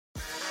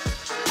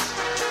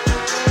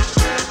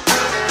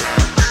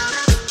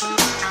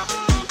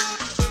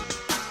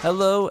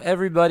Hello,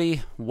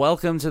 everybody.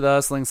 Welcome to the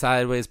Hustling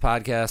Sideways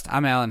podcast.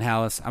 I'm Alan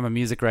Hallis. I'm a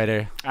music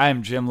writer.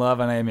 I'm Jim Love,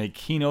 and I am a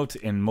keynote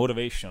and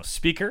motivational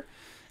speaker.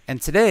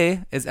 And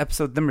today is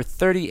episode number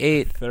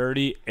 38.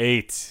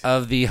 38.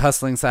 Of the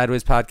Hustling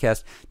Sideways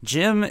podcast.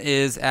 Jim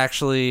is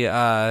actually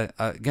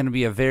going to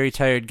be a very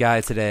tired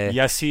guy today.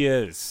 Yes, he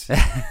is.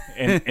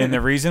 and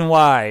the reason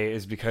why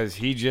is because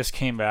he just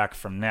came back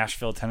from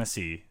Nashville,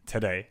 Tennessee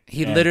today.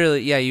 You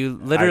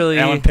literally...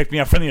 Alan picked me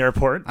up from the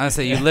airport. I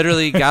say you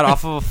literally got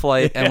off of a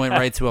flight and went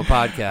right to a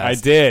podcast. I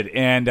did.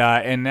 And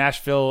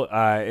Nashville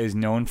is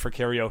known for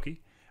karaoke.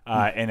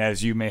 And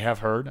as you may have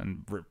heard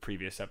in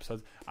previous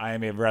episodes, I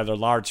am a rather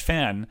large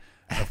fan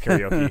of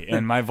karaoke,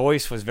 and my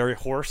voice was very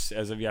hoarse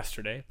as of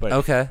yesterday. But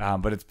okay,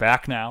 but it's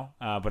back now.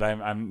 But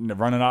I'm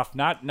running off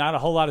not a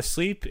whole lot of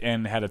sleep,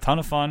 and had a ton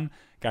of fun.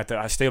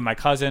 I stayed with my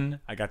cousin.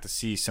 I got to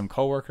see some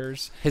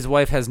coworkers. His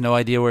wife has no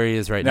idea where he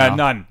is right now.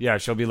 None. Yeah,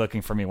 she'll be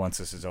looking for me once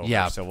this is over.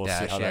 Yeah, so we'll see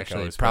how she that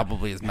actually goes.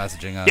 Probably is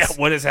messaging us. Yeah,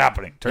 what is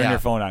happening? Turn your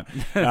phone on.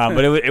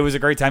 But it was a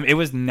great time. It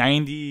was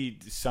 90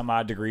 some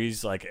odd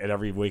degrees like at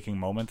every waking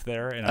moment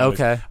there. And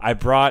I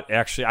brought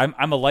actually.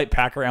 I'm a light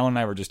packer. Alan and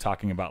I were just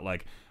talking about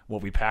like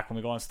what we pack when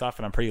we go on stuff,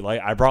 and I'm pretty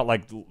light. I brought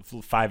like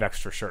 5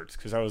 extra shirts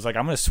because I was like,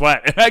 I'm gonna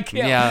sweat, and I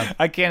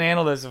can't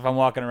handle this if I'm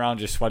walking around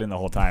just sweating the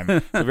whole time.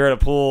 So we were at a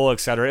pool,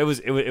 etc. It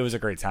was a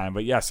great time.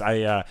 But yes,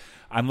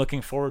 I'm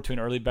looking forward to an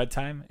early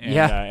bedtime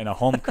and a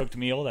home cooked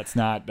meal. That's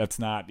not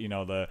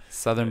the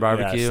Southern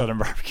barbecue. Yeah, Southern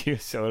barbecue.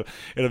 So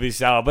it'll be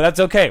solid, but that's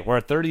okay. We're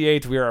at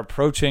 38. We are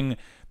approaching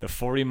the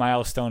 40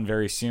 milestone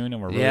very soon,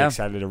 and we're really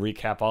excited to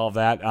recap all of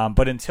that.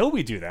 But until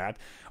we do that,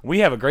 we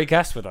have a great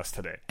guest with us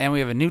today. And we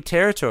have a new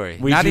territory.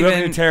 We have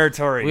a new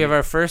territory. We have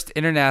our first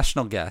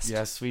international guest.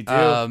 Yes, we do.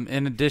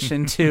 In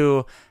addition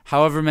to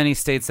however many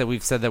states that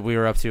we've said that we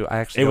were up to,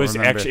 it was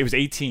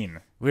 18.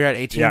 We were at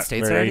 18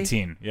 states already? We were at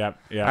 18. Yep.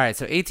 All right,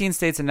 so 18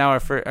 states, and now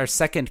our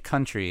second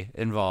country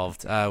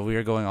involved. We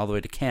are going all the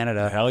way to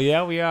Canada. Hell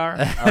yeah, we are.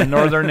 Our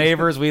northern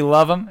neighbors, we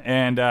love them.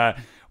 And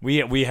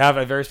we have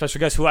a very special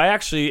guest who I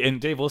actually,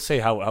 and Dave will say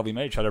how we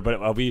met each other,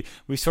 but we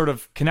sort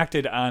of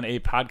connected on a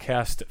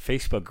podcast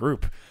Facebook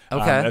group.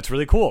 Okay. That's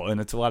really cool.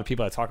 And it's a lot of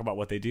people that talk about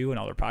what they do and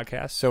all their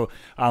podcasts. So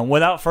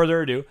without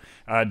further ado,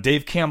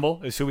 Dave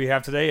Campbell is who we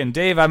have today. And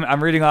Dave,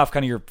 I'm reading off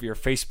kind of your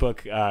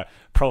Facebook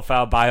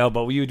profile bio,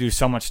 but you do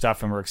so much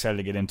stuff and we're excited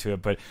to get into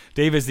it. But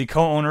Dave is the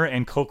co-owner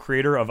and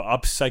co-creator of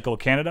Upcycle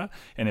Canada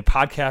and a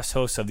podcast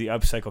host of the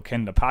Upcycle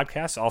Canada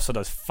podcast. Also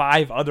does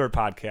 5 other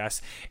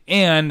podcasts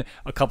and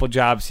a couple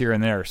jobs here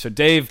and there. So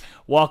Dave,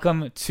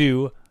 welcome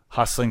to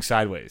Hustling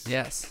Sideways.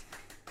 Yes.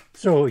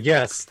 So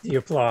yes, the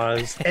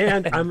applause,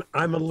 and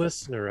I'm a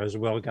listener as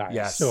well, guys.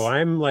 Yes. So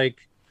I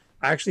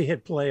actually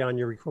hit play on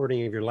your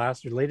recording of your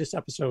latest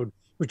episode,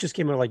 which just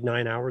came out like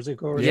 9 hours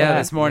ago.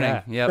 This morning.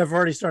 Yeah. Yep. I've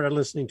already started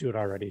listening to it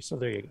already. So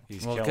there you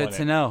go. Good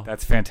to know.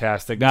 That's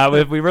fantastic. No,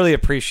 we really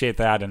appreciate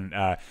that,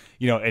 and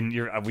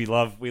we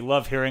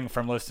love hearing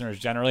from listeners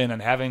generally, and then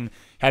having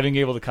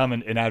able to come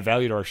and add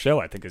value to our show,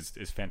 I think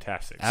is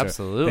fantastic.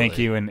 Absolutely. So thank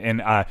you.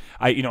 And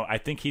I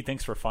think he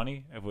thinks we're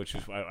funny, which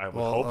is I would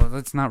hope.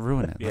 Let's not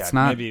ruin it.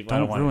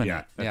 Don't ruin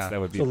it.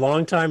 That would be a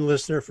long time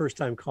listener, first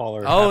time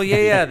caller. Oh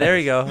yeah. There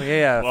you go.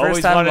 Yeah.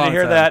 Always wanted to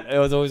hear that. I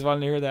was always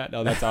wanting to hear that.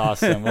 No, that's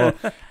awesome. Well,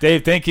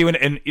 Dave, thank you.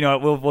 And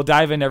we'll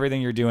dive into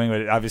everything you're doing,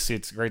 but obviously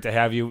it's great to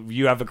have you.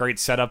 You have a great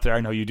setup there.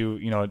 I know you do,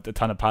 a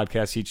ton of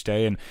podcasts each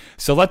day. And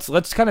so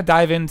let's kind of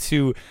dive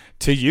into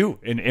you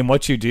and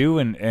what you do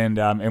and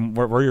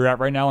where you're at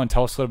right now, and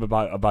tell us a little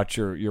bit about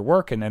your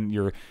work and then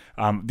your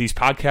these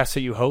podcasts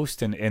that you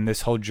host and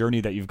this whole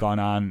journey that you've gone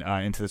on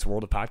into this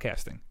world of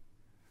podcasting.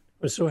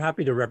 I'm so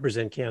happy to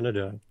represent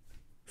Canada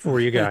for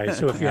you guys.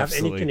 So if you have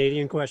any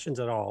Canadian questions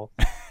at all,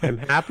 I'm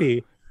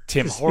happy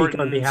Tim to Hortons,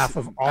 speak on behalf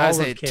of all of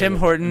Canada. Tim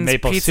Hortons,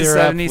 Maple Pizza syrup.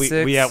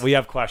 76. We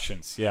have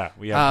questions. Yeah,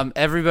 we have.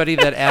 Everybody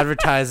that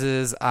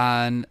advertises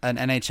on an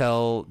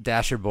NHL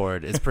dasher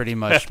board is pretty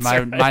much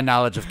my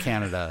knowledge of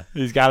Canada.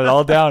 He's got it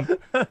all down.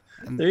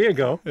 There you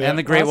go. And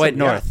the Great White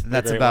North.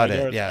 That's about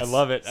it. Yes. I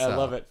love it. I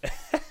love it.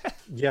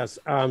 Yes.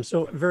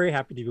 So very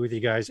happy to be with you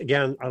guys.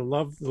 Again, I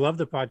love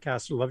the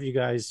podcast. I love you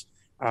guys.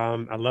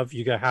 I love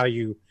you guys, how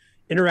you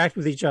interact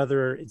with each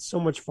other. It's so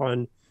much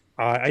fun.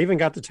 I even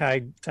got the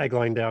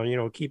tagline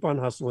down, keep on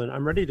hustling.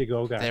 I'm ready to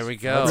go, guys. There we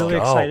go. I'm really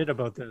excited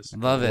about this.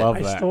 Love it.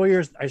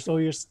 I stole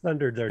your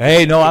thunder there.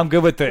 Hey, no, I'm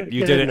good with it.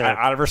 You did it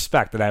out of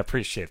respect, and I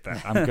appreciate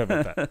that. I'm good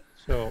with that.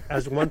 So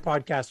as one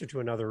podcaster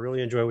to another,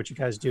 really enjoy what you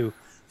guys do.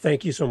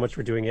 Thank you so much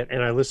for doing it.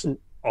 And I listen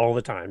all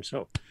the time.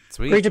 So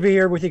Sweet. Great to be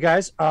here with you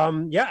guys.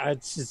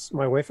 It's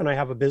my wife and I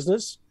have a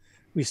business.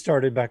 We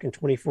started back in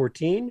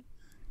 2014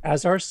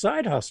 as our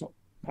side hustle,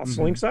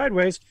 hustling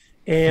sideways.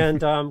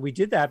 And we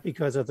did that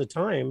because at the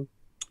time,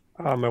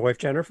 my wife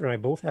Jennifer and I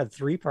both had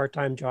 3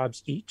 part-time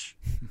jobs each.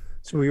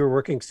 So we were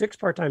working 6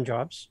 part-time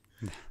jobs,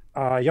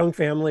 young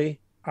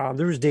family.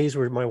 There was days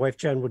where my wife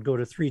Jen would go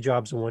to 3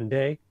 jobs in one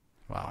day.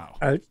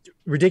 Wow.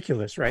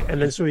 Ridiculous, right?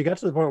 And then so we got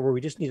to the point where we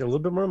just needed a little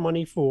bit more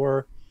money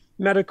for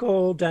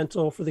medical,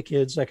 dental, for the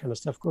kids, that kind of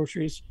stuff,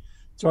 groceries.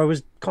 So I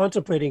was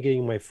contemplating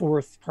getting my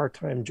 4th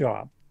part-time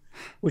job.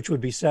 which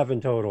would be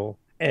 7 total.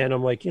 And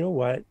I'm like, you know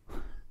what?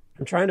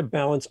 I'm trying to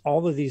balance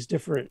all of these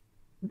different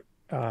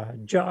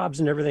jobs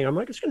and everything. I'm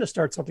like, I'm just going to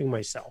start something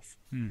myself.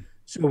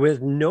 So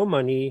with no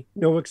money,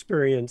 no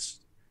experience,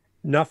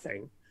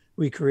 nothing,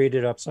 we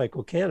created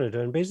Upcycle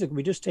Canada. And basically,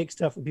 we just take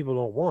stuff that people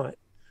don't want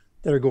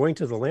that are going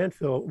to the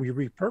landfill. We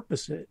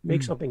repurpose it,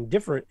 make something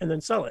different, and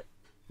then sell it.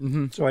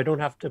 So I don't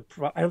have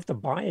to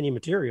buy any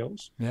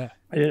materials. Yeah,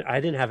 I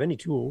didn't have any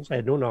tools. I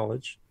had no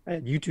knowledge. I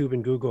had YouTube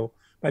and Google,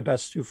 my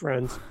best 2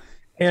 friends,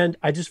 and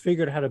I just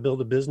figured out how to build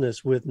a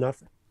business with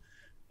nothing.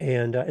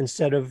 And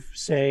instead of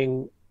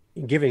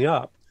giving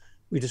up,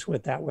 we just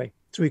went that way.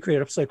 So we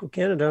created Upcycle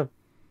Canada,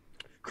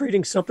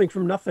 creating something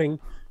from nothing,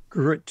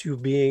 grew it to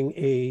being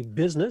a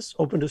business,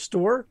 opened a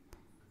store.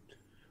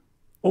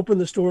 Opened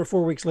the store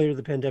 4 weeks later,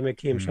 the pandemic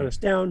came, shut us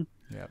down.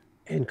 Yep.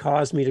 And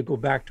caused me to go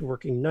back to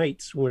working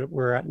nights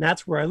and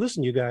that's where I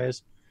listen to you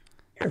guys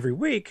every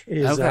week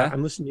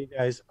I'm listening to you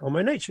guys on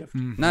my night shift.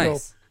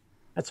 Nice. So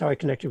that's how I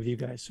connected with you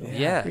guys. So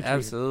yeah,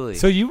 absolutely.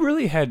 So you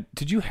really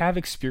did you have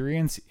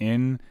experience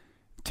in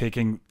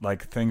taking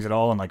like things at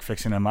all and like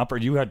fixing them up, or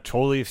you had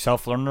totally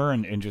self-learner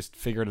and just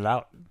figured it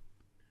out?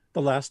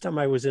 The last time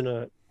I was in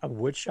a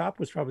wood shop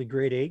was probably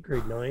grade 8,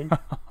 grade 9.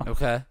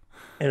 Okay.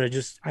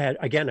 And I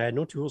had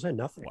no tools, I had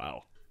nothing.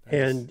 Wow.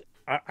 And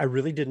I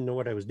really didn't know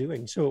what I was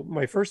doing. So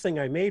my first thing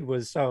I made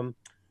was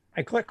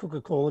I collect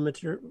Coca-Cola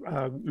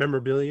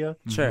memorabilia.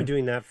 Sure. I've been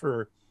doing that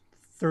for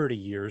 30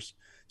 years.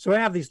 So I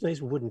have these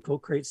nice wooden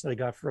Coke crates that I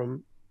got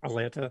from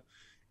Atlanta.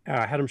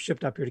 I had them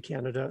shipped up here to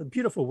Canada.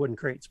 Beautiful wooden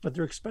crates, but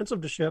they're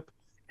expensive to ship,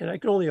 and I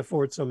can only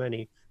afford so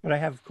many. But I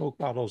have Coke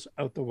bottles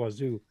out the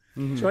wazoo.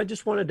 So I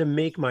just wanted to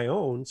make my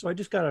own. So I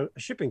just got a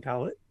shipping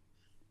pallet.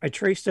 I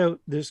traced out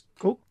this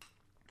Coke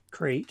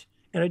crate,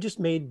 and I just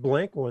made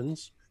blank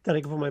ones that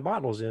I could put my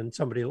bottles in.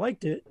 Somebody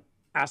liked it,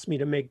 asked me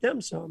to make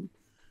them some,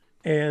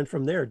 and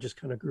from there, it just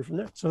kind of grew from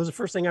there. So the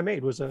first thing I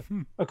made was a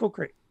Coke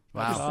crate.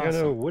 Wow, just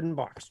awesome. a wooden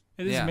box.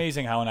 It is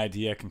amazing how an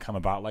idea can come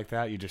about like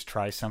that. You just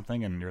try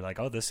something, and you're like,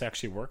 "Oh, this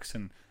actually works,"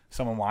 and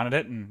someone wanted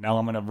it, and now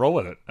I'm going to roll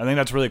with it. I think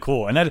that's really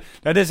cool, and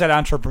that is that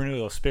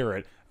entrepreneurial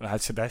spirit.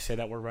 Did I say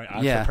that word right?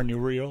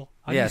 Entrepreneurial.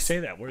 How do you say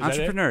that? Where is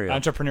entrepreneurial.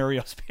 That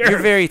entrepreneurial spirit. You're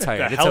very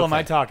tired. The hell am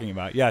I talking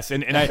about? Yes,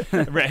 and I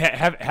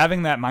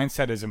having that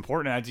mindset is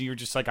important. You're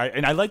just like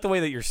I like the way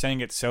that you're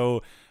saying it.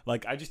 So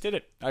like I just did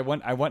it. I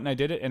went and I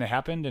did it, and it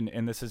happened,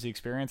 and this is the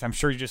experience. I'm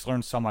sure you just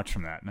learned so much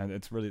from that, and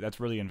that's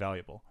really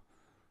invaluable.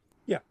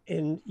 Yeah,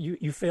 and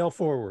you fail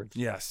forward.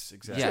 Yes,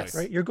 exactly. Yes.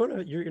 Right.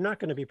 You're not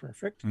going to be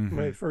perfect.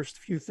 My first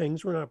few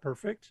things were not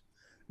perfect,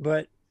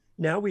 but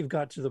now we've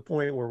got to the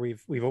point where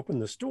we've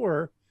opened the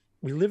store.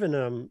 We live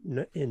in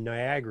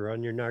Niagara,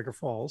 near Niagara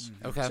Falls.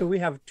 Okay. So we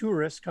have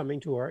tourists coming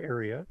to our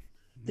area.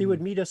 They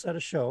would meet us at a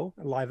show,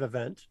 a live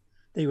event.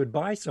 They would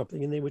buy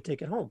something and they would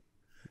take it home.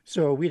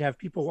 So we'd have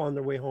people on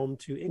their way home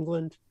to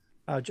England,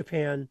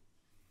 Japan,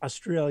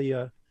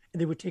 Australia,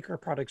 and they would take our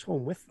products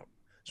home with them.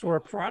 So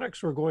our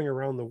products were going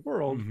around the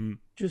world,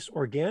 just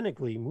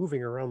organically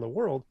moving around the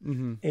world.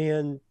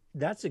 And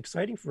that's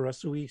exciting for us.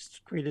 So we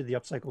created the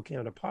Upcycle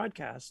Canada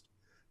podcast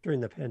during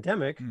the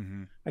pandemic.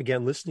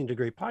 Again, listening to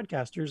great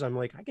podcasters, I'm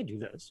like, I can do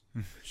this.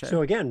 Sure.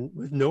 So again,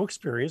 with no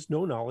experience,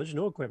 no knowledge,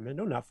 no equipment,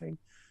 no nothing,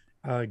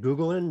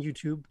 Google and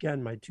YouTube,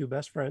 again, my 2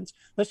 best friends,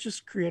 let's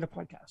just create a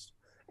podcast.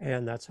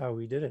 And that's how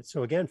we did it.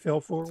 So again, fail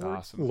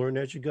forward, learn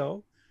as you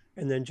go.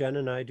 And then Jen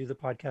and I do the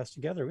podcast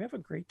together. We have a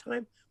great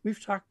time.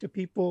 We've talked to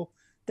people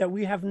that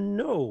we have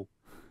no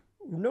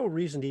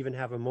reason to even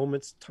have a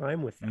moment's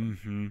time with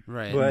them.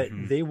 Right. But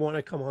they want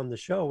to come on the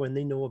show and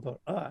they know about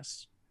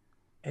us.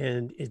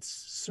 And it's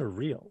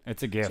surreal.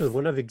 It's a gift. So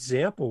one of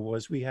example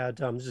was we had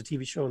there's a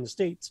TV show in the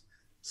States,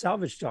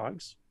 Salvage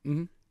Dogs,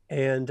 and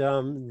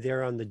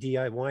they're on the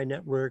DIY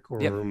Network or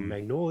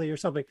Magnolia or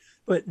something.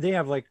 But they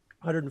have like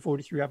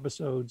 143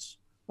 episodes,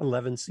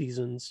 11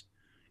 seasons,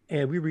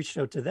 and we reached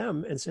out to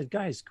them and said,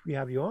 "Guys, can we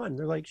have you on?"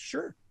 They're like,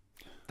 "Sure."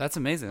 That's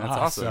amazing. That's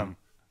awesome.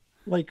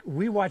 Like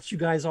we watch you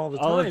guys all the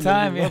time. All the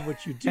time. And we love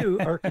what you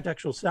do,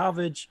 Architectural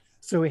Salvage.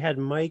 So we had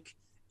Mike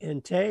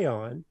and Tay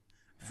on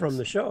from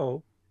the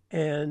show.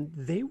 And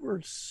they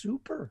were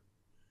super,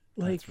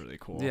 like, that's really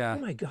cool. Yeah. Oh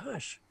my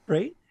gosh.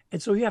 Right.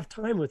 And so you have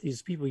time with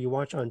these people you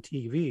watch on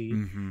TV.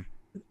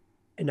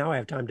 And now I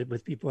have time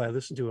with people I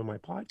listen to on my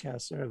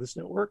podcast or I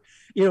listen at work.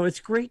 It's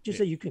great just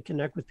that you can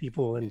connect with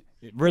people, and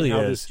it really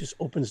is. This just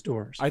opens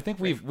doors. I think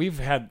we've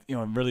had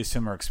really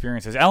similar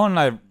experiences. Alan and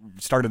I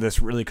started this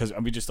really because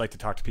we just like to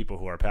talk to people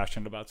who are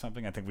passionate about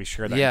something. I think we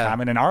share that in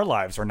common. And our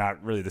lives are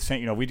not really the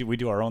same. We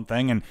do our own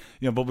thing, and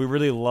but we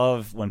really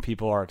love when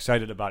people are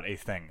excited about a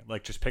thing.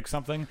 Like just pick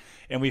something,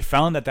 and we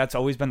found that that's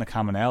always been the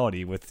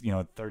commonality with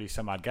 30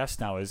 some odd guests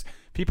now is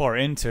people are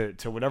into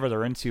whatever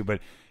they're into,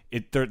 but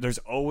there's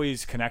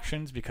always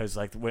connections because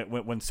like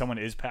when someone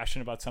is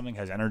passionate about something,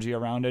 has energy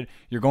around it,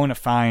 you're going to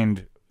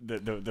find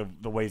the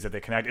ways that they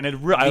connect, and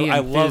I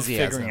love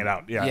figuring it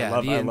out. I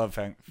love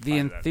the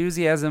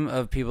enthusiasm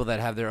of people that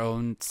have their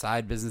own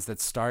side business that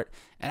start,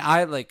 and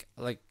I like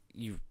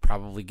you've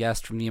probably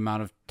guessed from the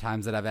amount of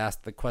times that I've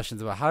asked the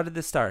questions about how did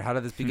this start? How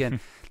did this begin?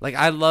 Like,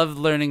 I love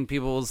learning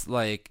people's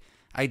like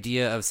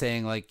idea of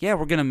saying like, yeah,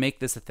 we're going to make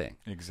this a thing.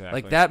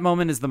 Exactly. Like that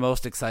moment is the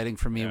most exciting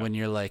for me when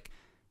you're like,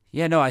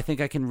 yeah, no, I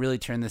think I can really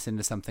turn this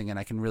into something and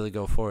I can really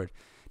go forward.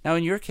 Now,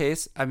 in your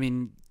case, I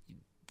mean,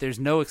 there's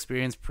no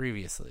experience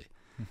previously.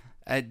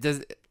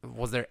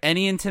 Was there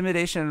any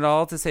intimidation at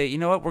all to say, you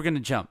know what, we're going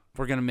to jump.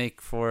 We're going to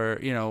we're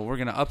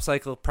going to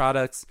upcycle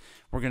products.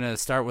 We're going to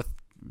start with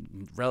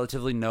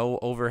relatively no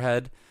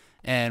overhead,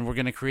 and we're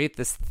going to create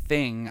this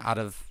thing out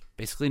of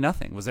basically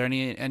nothing. Was there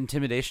any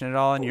intimidation at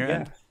all on your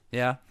end?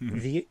 Yeah.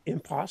 The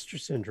imposter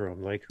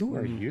syndrome. Like, who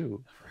are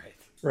you?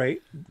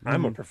 Right.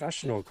 I'm a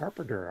professional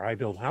carpenter. I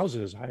build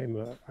houses.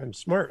 I'm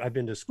smart. I've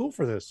been to school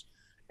for this.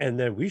 And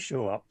then we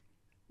show up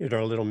in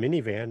our little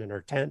minivan in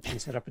our tent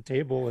and set up a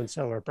table and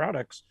sell our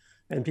products.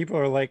 And people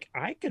are like,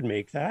 I could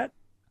make that.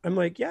 I'm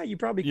like, yeah, you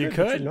probably could.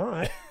 But you're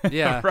not.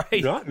 Yeah. Right.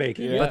 You're not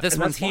making it. But this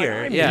one's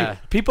here. Yeah.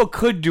 People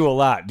could do a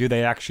lot. Do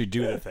they actually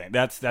do the thing?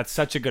 That's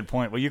such a good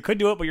point. Well, you could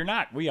do it, but you're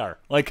not. We are.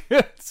 Like,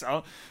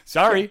 so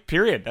sorry,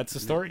 period. That's the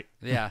story.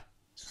 Yeah.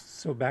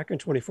 So back in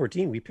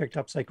 2014, we picked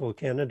up Upcycle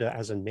Canada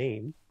as a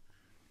name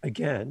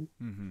again,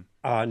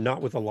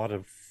 not with a lot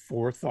of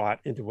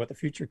forethought into what the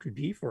future could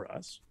be for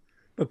us.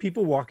 But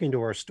people walk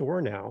into our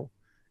store now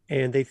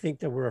and they think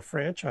that we're a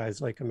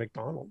franchise like a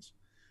McDonald's.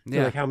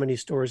 Yeah. Like, how many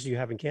stores do you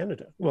have in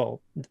Canada?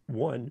 Well,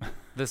 one.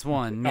 This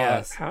one,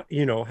 yes.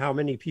 How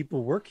many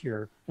people work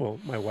here? Well,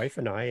 my wife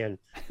and I, and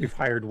we've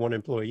hired one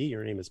employee.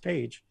 Her name is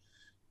Paige.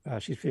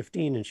 She's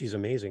 15 and she's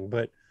amazing.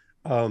 But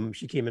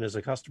she came in as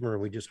a customer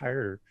and we just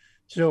hired her.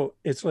 So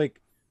it's like,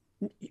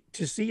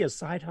 to see a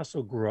side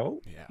hustle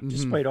grow,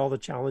 despite all the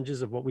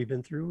challenges of what we've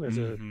been through as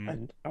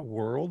a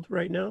world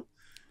right now,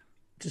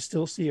 to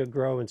still see it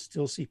grow and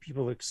still see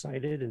people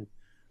excited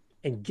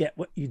and get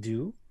what you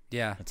do.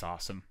 Yeah. That's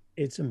awesome.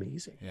 It's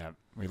amazing. Yeah.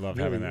 We love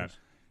having that.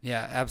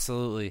 Yeah,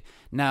 absolutely.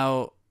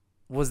 Now,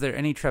 was there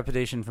any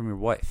trepidation from your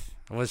wife?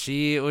 Was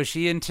she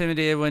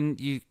intimidated when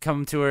you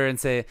come to her and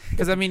say,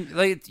 because I mean,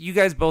 like, you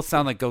guys both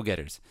sound like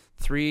go-getters.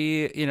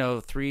 Three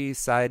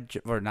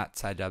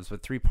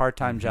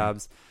part-time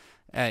jobs,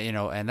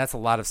 and that's a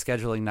lot of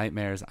scheduling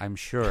nightmares. I'm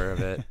sure of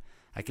it.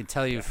 I can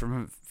tell you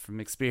from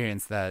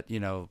experience that,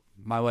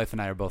 my wife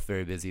and I are both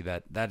very busy.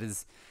 That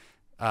is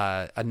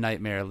a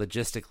nightmare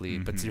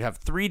logistically, but to have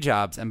 3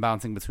 jobs and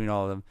bouncing between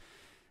all of them,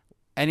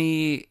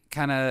 any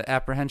kind of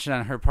apprehension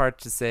on her part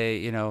to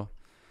say, we're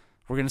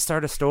going to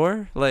start a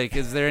store? Like,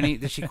 is there any,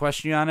 did she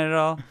question you on it at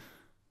all?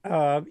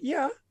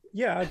 Yeah.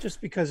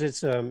 Just because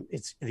it's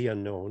the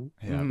unknown,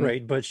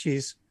 right? But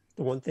the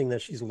one thing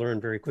that she's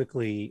learned very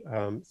quickly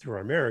through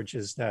our marriage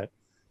is that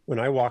when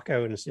I walk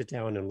out and sit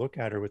down and look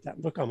at her with that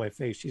look on my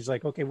face, she's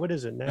like, okay, what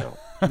is it now?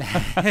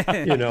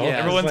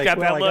 Everyone's like, got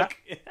that look.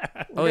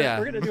 We're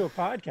going to do a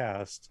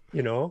podcast,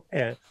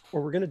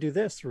 or we're going to do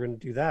this, we're going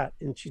to do that.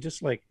 And she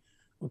just like,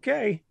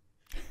 okay,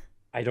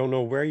 I don't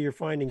know where you're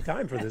finding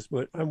time for this,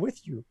 but I'm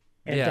with you.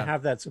 And to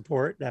have that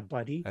support, that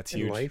buddy that's in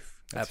huge. Life,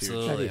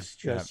 absolutely, that is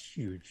just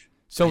huge.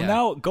 So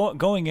now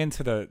going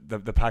into the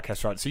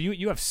podcast route, so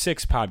you have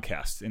 6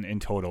 podcasts in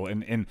total,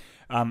 and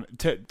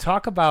to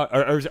talk about,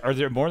 are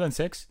there more than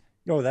 6?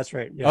 No, that's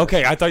right. Yeah,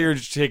 okay, I thought you were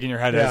just shaking your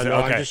head. Yeah, okay.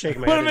 I'm just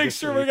shaking my head. I want to make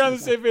sure we're on the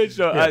same page.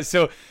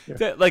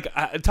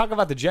 Talk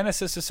about the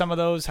genesis of some of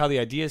those, how the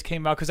ideas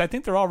came about, because I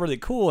think they're all really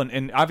cool,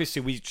 and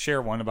obviously we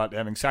share one about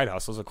having side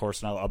hustles, of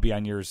course, and I'll be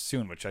on yours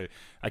soon, which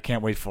I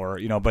can't wait for,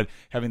 but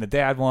having the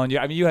dad one,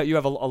 I mean, you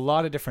have a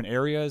lot of different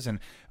areas, and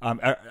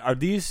are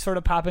these sort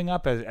of popping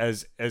up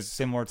as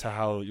similar to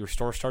how your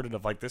store started,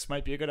 of like, this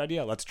might be a good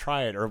idea, let's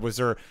try it, or was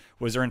there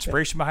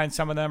inspiration behind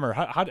some of them, or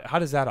how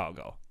does that all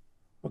go?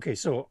 Okay,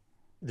 so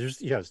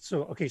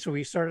so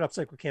we started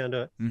Upcycle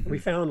Canada. We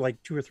found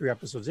like 2 or 3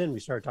 episodes in,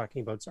 we started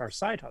talking about our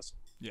side hustle.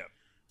 Yeah.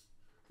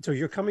 So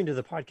you're coming to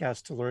the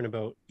podcast to learn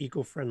about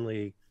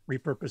eco-friendly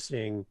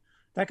repurposing,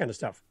 that kind of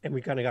stuff, and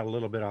we kind of got a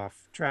little bit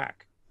off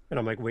track. And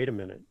I'm like, wait a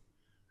minute,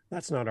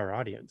 that's not our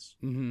audience.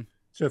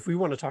 So if we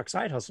want to talk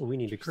side hustle, we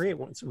need to create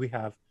one. So we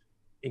have,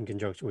 in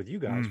conjunction with you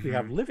guys, we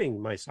have Living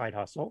My Side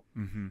Hustle.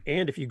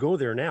 And if you go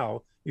there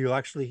now, you'll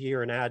actually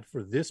hear an ad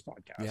for this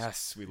podcast.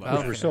 Yes, we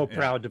love it. We're so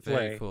proud to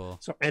play. Very cool.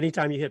 So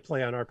anytime you hit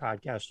play on our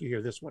podcast, you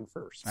hear this one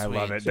first. I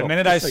love it. The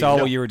minute I saw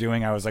what you were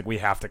doing, I was like, we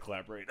have to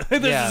collaborate.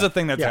 This is a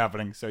thing that's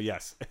happening. So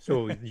yes.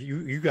 So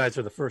you guys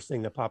are the first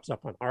thing that pops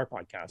up on our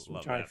podcast,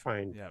 which I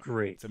find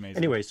great. It's amazing.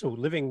 Anyway, so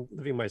living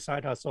My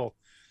Side Hustle.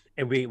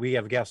 And we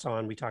have guests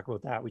on, we talk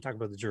about that. We talk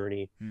about the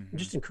journey, and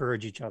just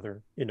encourage each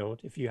other.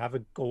 If you have a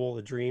goal,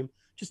 a dream,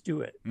 just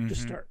do it.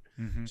 Just start.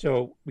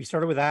 So we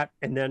started with that.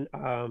 And then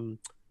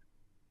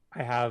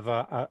I have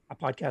a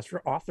podcast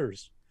for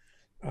authors.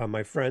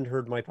 My friend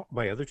heard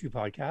my other 2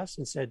 podcasts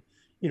and said,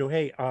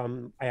 hey,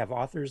 I have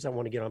authors that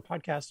want to get on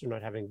podcasts. They're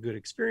not having a good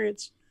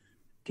experience.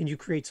 Can you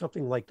create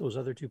something like those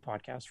other 2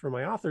 podcasts for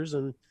my authors?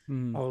 And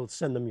I'll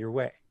send them your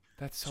way.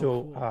 That's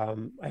so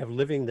cool. I have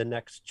Living the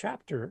Next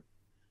Chapter.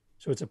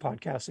 So it's a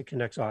podcast that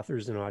connects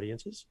authors and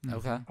audiences.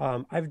 Okay.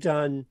 I've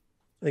done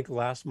I think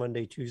last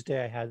Monday,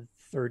 Tuesday, I had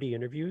 30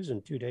 interviews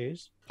in 2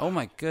 days. Oh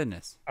my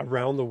goodness!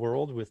 Around the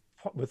world with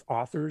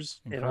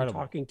authors, Incredible. and I'm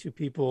talking to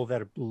people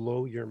that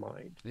blow your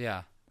mind.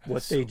 Yeah,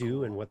 what they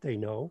do and what they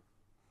know.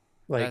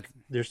 Like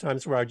there's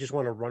times where I just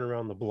want to run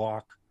around the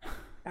block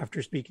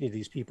after speaking to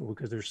these people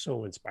because they're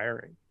so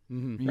inspiring.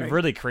 Mm-hmm. You've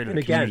really created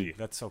a community.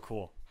 That's so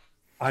cool.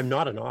 I'm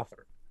not an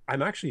author.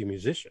 I'm actually a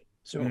musician.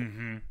 So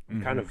I'm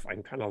kind of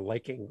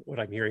liking what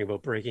I'm hearing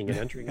about breaking and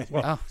entering as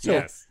well.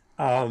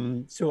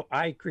 So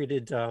I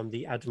created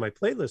the Add to My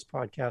Playlist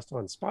podcast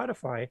on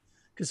Spotify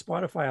because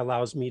Spotify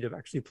allows me to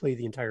actually play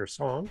the entire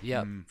song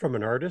from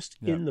an artist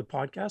in the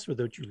podcast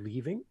without you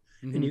leaving.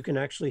 And you can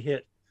actually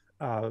hit,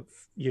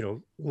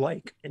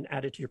 like and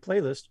add it to your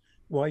playlist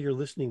while you're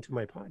listening to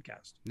my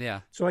podcast.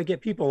 Yeah. So I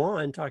get people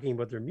on talking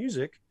about their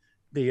music.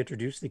 They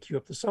queue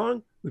up the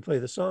song, we play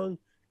the song,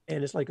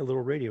 and it's like a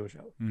little radio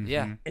show.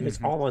 Yeah. And it's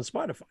all on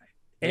Spotify.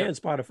 And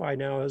Spotify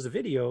now has a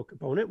video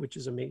component, which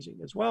is amazing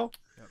as well.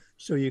 Yep.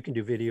 So you can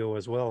do video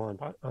as well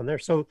on there.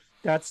 So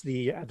that's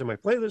the Add to My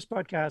Playlist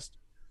podcast.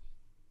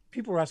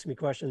 People are asking me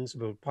questions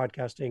about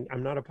podcasting.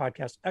 I'm not a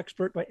podcast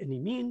expert by any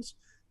means,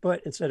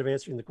 but instead of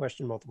answering the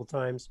question multiple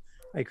times,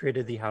 I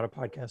created the How to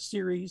Podcast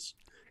series.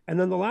 And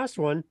then the last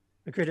one,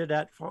 I created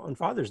that on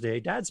Father's Day,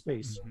 Dad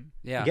Space.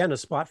 Yeah. Again, a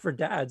spot for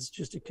dads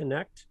just to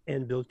connect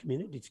and build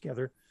community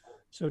together.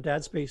 So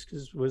Dad Space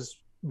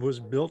was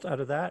built out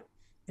of that.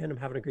 And I'm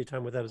having a great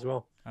time with that as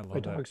well. My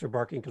dogs are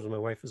barking because my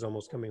wife is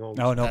almost coming home.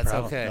 No That's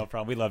problem. Okay. No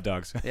problem. We love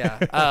dogs. Yeah.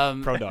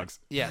 Pro dogs.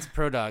 Yes,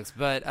 pro dogs.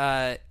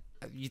 But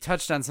you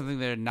touched on something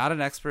there. Not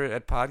an expert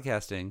at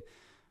podcasting,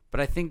 but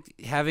I think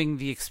having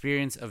the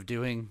experience of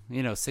doing,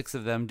 6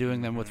 of them,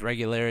 doing them with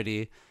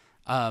regularity,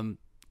 I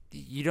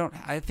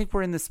think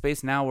we're in this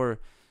space now where,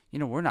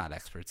 we're not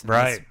experts in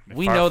this.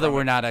 We know that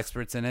we're not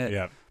experts in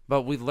it,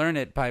 but we learn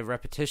it by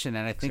repetition.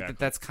 And I think that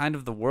that's kind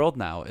of the world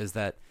now, is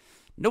that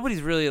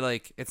nobody's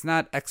really it's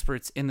not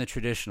experts in the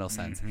traditional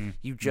sense.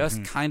 You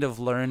just kind of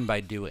learn by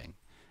doing.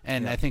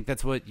 And I think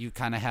that's what you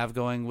kind of have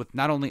going with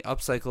not only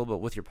Upcycle, but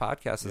with your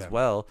podcast as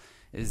well,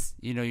 is,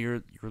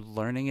 you're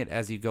learning it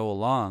as you go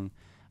along.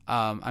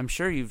 I'm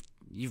sure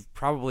you've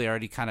probably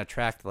already kind of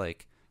tracked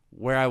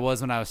where I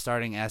was when I was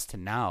starting as to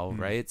now,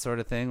 right? Sort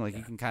of thing.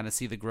 You can kind of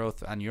see the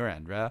growth on your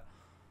end, right?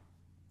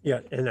 Yeah.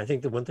 And I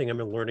think the one thing I'm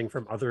learning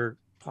from other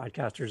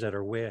podcasters that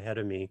are way ahead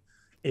of me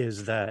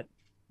is that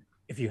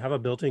if you have a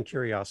built-in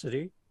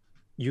curiosity,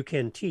 you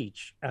can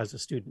teach as a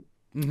student.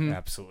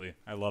 Absolutely.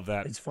 I love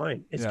that. It's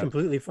fine. It's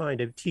completely fine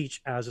to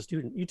teach as a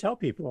student. You tell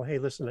people, hey,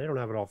 listen, I don't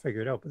have it all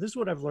figured out, but this is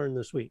what I've learned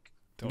this week.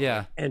 Totally.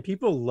 Yeah. And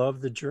people love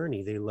the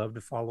journey. They love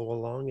to follow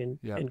along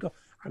and go,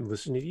 I'm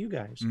listening to you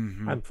guys.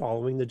 I'm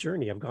following the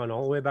journey. I've gone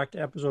all the way back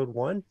to episode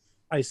 1.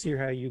 I see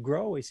how you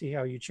grow. I see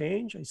how you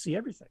change. I see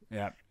everything.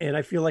 Yeah. And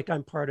I feel like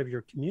I'm part of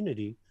your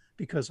community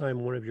because I'm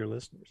one of your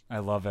listeners. I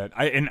love it.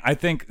 I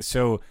think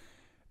so.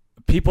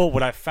 People,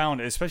 what I found,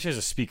 especially as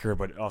a speaker,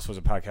 but also as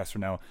a podcaster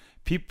now,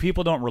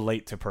 people don't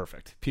relate to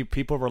perfect.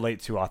 People relate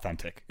to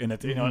authentic. And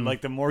it's,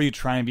 the more you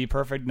try and be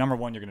perfect, number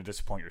one, you're going to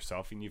disappoint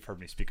yourself. And you've heard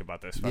me speak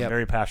about this. I'm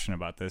very passionate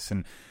about this.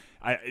 And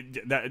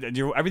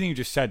everything you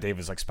just said, Dave,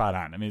 is spot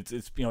on. I mean,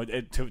 it's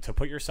to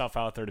put yourself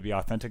out there, to be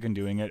authentic in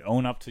doing it,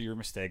 own up to your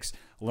mistakes,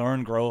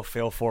 learn, grow,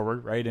 fail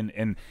forward, right?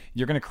 And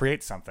you're going to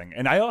create something.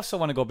 And I also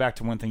want to go back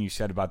to one thing you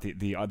said about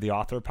the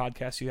author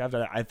podcast you have.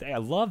 That I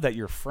love that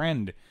your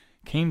friend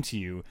came to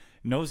you,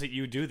 knows that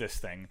you do this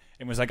thing,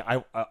 and was like,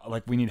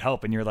 we need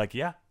help, and you're like,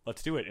 yeah,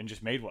 let's do it, and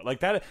just made one like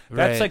that.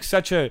 That's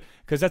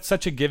because that's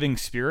such a giving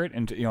spirit,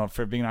 and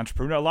for being an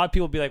entrepreneur, a lot of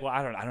people be like, well,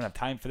 I don't have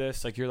time for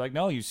this. You're like,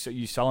 no, you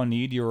saw a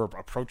need, you were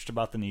approached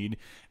about the need,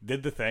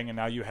 did the thing, and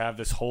now you have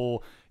this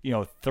whole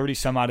 30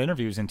 some odd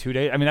interviews in 2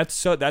 days. I mean,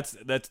 that's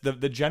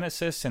the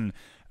genesis and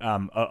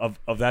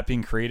of that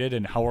being created,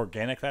 and how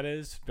organic that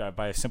is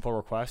by a simple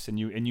request, and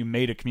you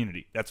made a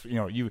community. That's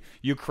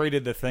you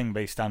created the thing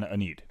based on a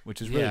need, which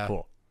is really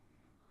cool.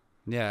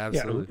 Yeah,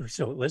 absolutely. Yeah,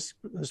 so let's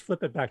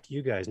flip it back to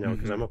you guys now,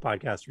 because I'm a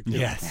podcaster too.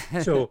 Yes.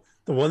 So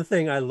the one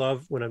thing I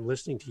love when I'm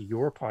listening to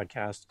your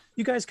podcast,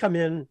 you guys come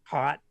in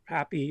hot,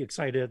 happy,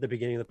 excited at the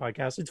beginning of the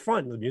podcast. It's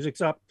fun. The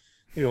music's up.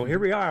 Here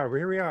we are,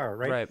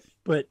 right? Right.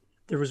 But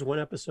there was one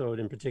episode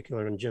in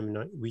particular, and Jim and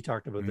I, we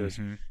talked about this.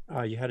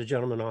 You had a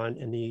gentleman on,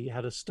 and he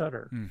had a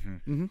stutter.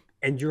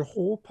 And your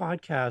whole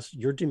podcast,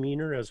 your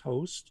demeanor as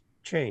host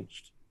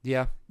changed.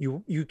 Yeah.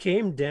 You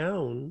came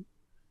down,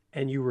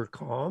 and you were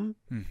calm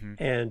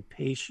and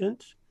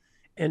patient.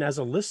 And as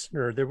a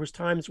listener, there was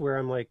times where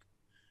I'm like,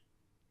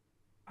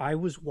 I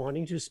was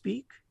wanting to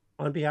speak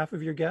on behalf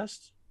of your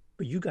guests,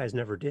 but you guys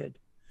never did.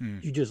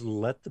 You just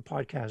let the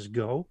podcast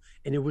go.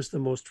 And it was the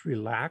most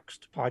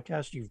relaxed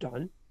podcast you've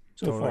done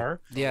so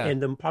far. Yeah.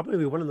 And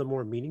probably one of the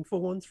more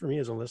meaningful ones for me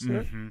as a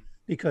listener,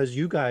 because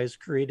you guys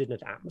created an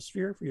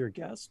atmosphere for your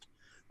guest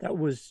that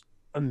was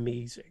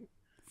amazing.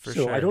 For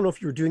sure. I don't know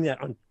if you were doing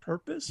that on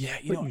purpose. Yeah,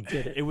 but you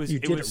did it. You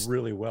did it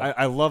really well.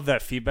 I love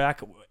that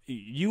feedback.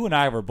 You and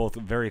I were both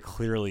very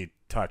clearly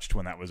touched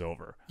when that was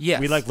over. Yes.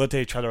 We like looked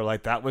at each other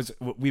like that was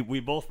we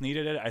both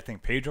needed it. I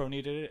think Pedro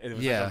needed it. It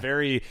was like a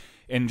very,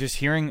 and just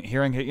hearing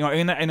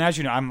and as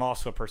you know, I'm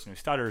also a person who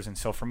stutters, and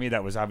so for me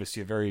that was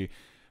obviously a very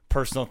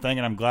personal thing,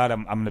 and I'm glad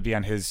I'm going to be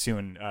on his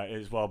soon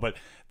as well. But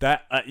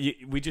that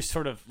we just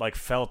sort of like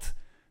felt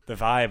the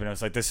vibe, and it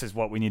was like, this is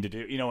what we need to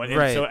do, and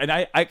right. So, and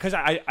I because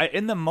I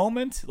in the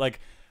moment, like,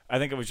 I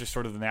think it was just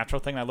sort of the natural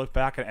thing. I look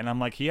back and I'm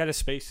like, he had a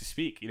space to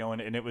speak,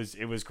 and it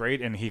was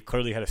great, and he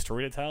clearly had a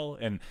story to tell,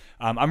 and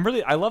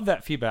I love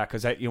that feedback,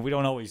 because we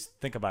don't always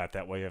think about it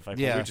that way. If like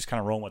we're just kind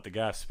of rolling with the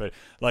guests, but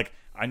like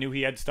I knew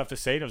he had stuff to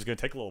say, and it was going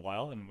to take a little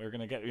while, and we're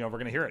going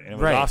to hear it, and it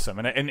was awesome,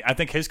 and I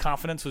think his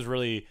confidence was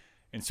really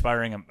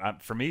inspiring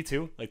for me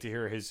too, like to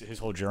hear his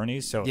whole journey.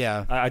 So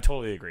yeah, I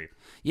totally agree.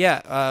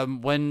 Yeah.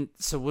 When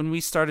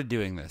we started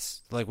doing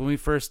this, like when we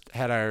first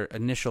had our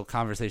initial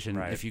conversation,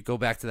 if you go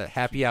back to that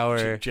happy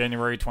hour,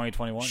 January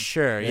 2021.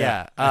 Sure.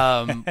 Yeah.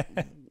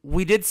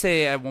 We did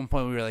say at one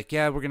point, we were like,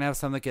 yeah, we're going to have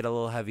something that get a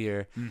little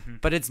heavier,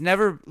 but it's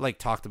never like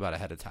talked about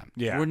ahead of time.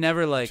 Yeah. We're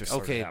never like,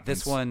 okay,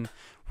 this one,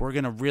 we're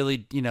going to really,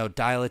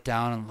 dial it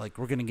down, and like,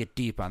 we're going to get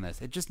deep on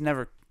this. It just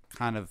never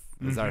kind of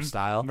is our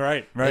style.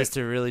 Right. Is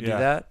to really do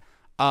that.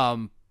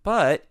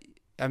 But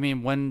I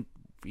mean, when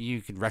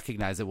you can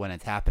recognize it when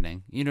it's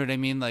happening, you know what I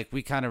mean? Like,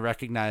 we kind of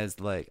recognized,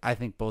 like, I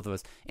think both of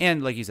us,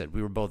 and like you said,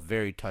 we were both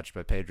very touched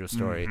by Pedro's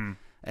story,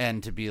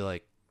 and to be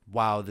like,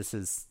 wow, this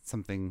is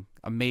something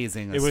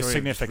amazing. It was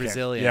significant.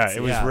 Resilience. Yeah,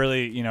 it was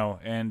really,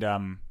 and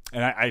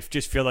I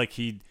just feel like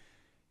he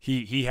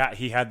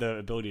had the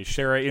ability to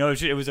share it.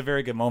 It was a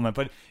very good moment.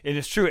 But it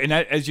is true. And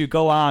as you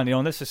go on,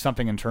 and this is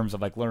something in terms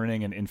of like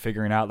learning and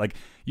figuring out, like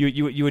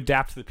you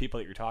adapt to the people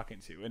that you're talking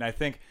to. And I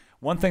think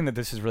one thing that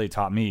this has really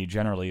taught me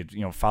generally,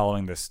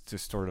 following this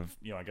sort of,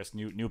 I guess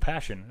new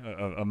passion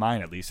of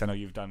mine, at least. I know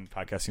you've done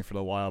podcasting for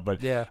a while,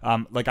 but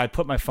like I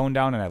put my phone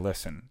down and I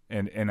listen,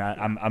 and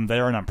I'm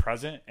there and I'm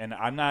present, and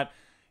I'm not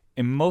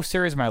in most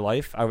areas of my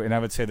life. And I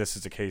would say this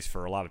is the case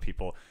for a lot of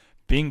people.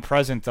 Being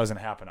present doesn't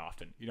happen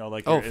often,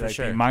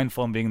 sure. Being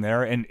mindful and being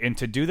there, and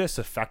to do this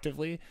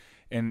effectively,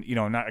 and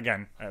not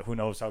again, who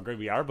knows how good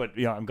we are, but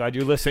I'm glad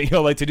you listen.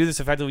 Like, to do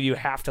this effectively, you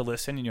have to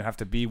listen, and you have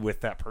to be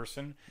with that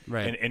person,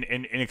 right,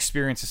 and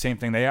experience the same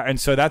thing they are, and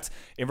so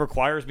it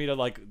requires me to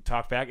like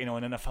talk back, and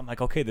then if I'm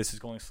like, okay, this is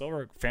going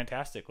slower,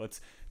 fantastic,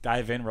 let's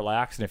dive in,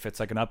 relax, and if it's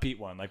like an upbeat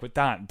one, like with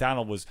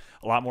Donald was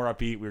a lot more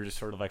upbeat, we were just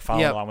sort of like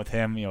following along with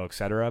him,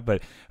 etc.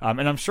 But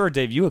and I'm sure,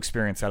 Dave, you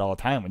experience that all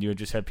the time when you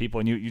just had people,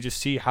 and you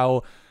just see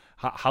how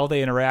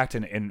they interact,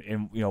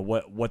 and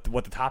what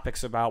the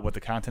topic's about, what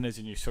the content is,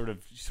 and you sort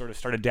of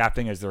start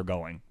adapting as they're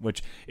going,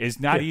 which is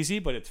not easy,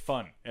 but it's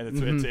fun, and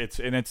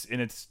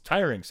it's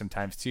tiring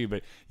sometimes too.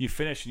 But you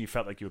finish and you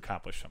felt like you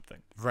accomplished something.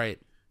 Right.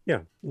 Yeah.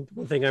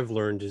 One thing I've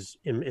learned is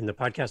in the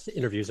podcast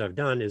interviews I've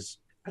done is,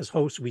 as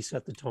hosts, we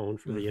set the tone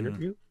for the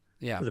interview,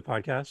 for the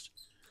podcast.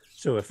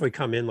 So if we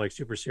come in like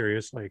super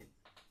serious, like,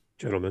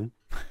 gentlemen,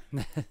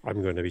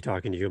 I'm going to be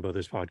talking to you about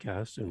this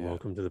podcast, and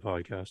welcome to the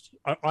podcast.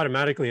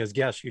 Automatically, as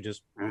guests, you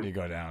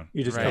go down.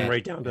 You just come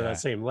right down to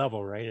that same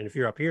level, right? And if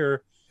you're up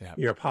here,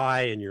 you're up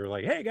high, and you're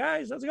like, "Hey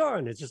guys, how's it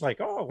going?" It's just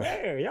like, "Oh,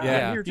 hey,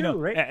 I'm here too,"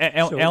 right?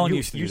 Alan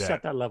used to do that. You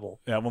set that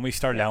level. Yeah, when we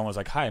started, Alan was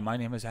like, "Hi, my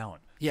name is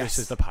Alan. Yes. This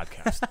is the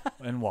podcast,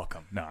 and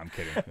welcome." No, I'm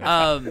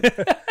kidding.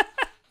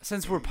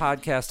 Since we're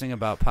podcasting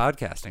about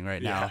podcasting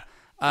right now,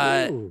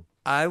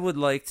 I would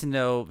like to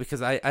know,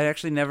 because I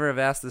actually never have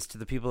asked this to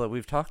the people that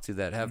we've talked to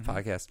that have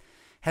podcasts.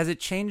 Has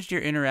it changed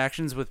your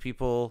interactions with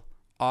people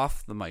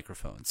off the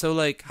microphone? So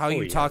like how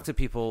you talk to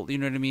people, you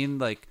know what I mean?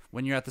 Like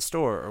when you're at the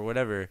store or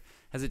whatever,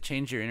 has it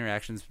changed your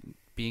interactions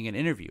being an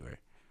interviewer?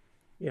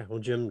 Yeah, well,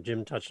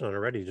 Jim touched on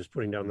already, just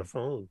putting down the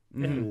phone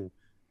and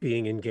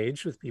being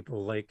engaged with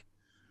people. Like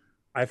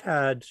I've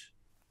had,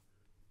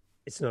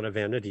 it's not a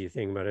vanity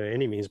thing by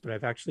any means, but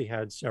I've actually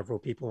had several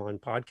people on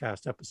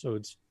podcast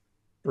episodes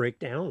break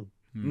down,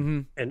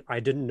 and I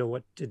didn't know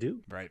what to do.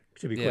 Right.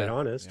 To be quite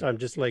honest, I'm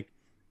just like,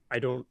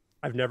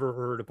 I've never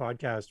heard a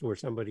podcast where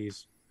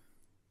somebody's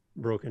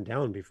broken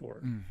down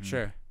before.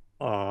 Sure.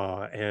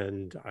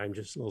 And I'm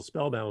just a little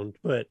spellbound.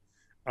 But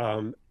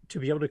to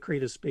be able to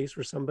create a space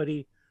for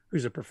somebody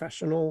who's a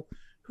professional,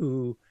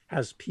 who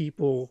has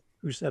people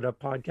who set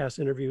up podcast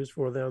interviews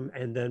for them,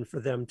 and then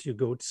for them to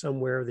go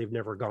somewhere they've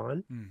never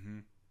gone,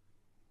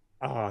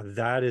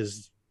 that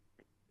is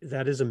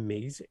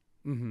amazing.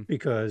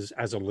 Because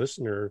as a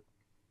listener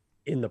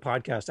in the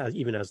podcast,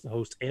 even as the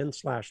host and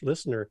 /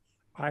 listener,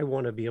 I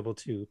want to be able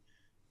to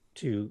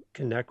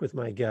connect with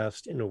my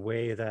guest in a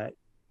way that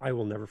I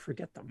will never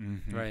forget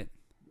them. Right.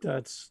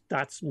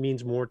 That's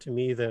means more to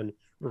me than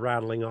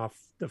rattling off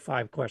the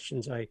 5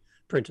 questions I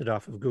printed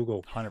off of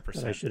Google 100%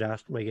 that I should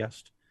ask my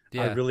guest.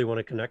 I really want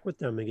to connect with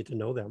them and get to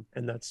know them,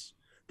 and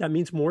that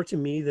means more to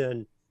me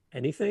than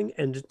anything.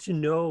 And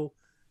to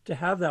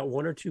have that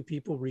 1 or 2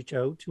 people reach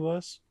out to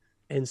us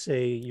and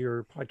say,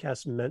 your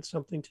podcast meant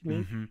something to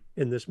me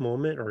in this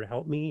moment, or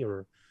helped me,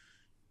 or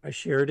I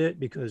shared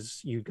it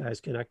because you guys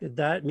connected,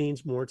 that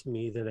means more to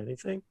me than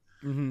anything.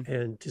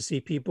 And to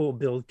see people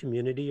build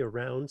community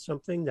around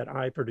something that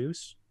I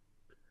produce,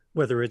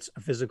 whether it's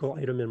a physical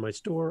item in my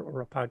store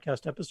or a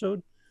podcast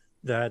episode,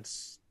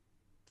 that's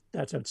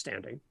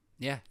outstanding.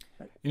 Yeah.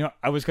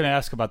 I was going to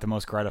ask about the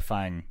most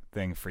gratifying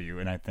thing for you,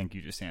 and I think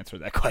you just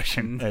answered that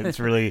question. It's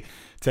really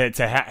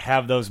to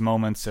have those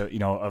moments,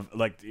 of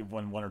like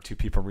when one or two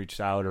people reached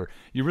out, or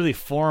you really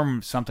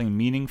form something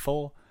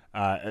meaningful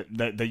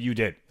that you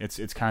did.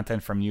 It's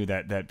content from you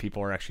that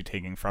people are actually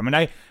taking from. And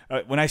I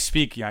when I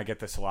speak, I get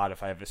this a lot.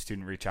 If I have a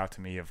student reach out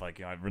to me of like,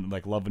 I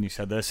really love when you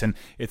said this, and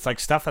it's like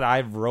stuff that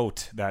I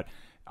wrote that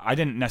I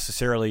didn't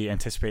necessarily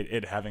anticipate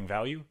it having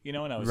value, and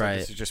I was like,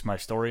 this is just my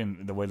story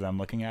and the way that I'm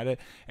looking at it.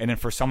 And then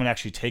for someone to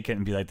actually take it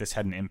and be like, this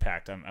had an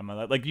impact. I'm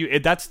like,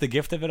 that's the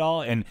gift of it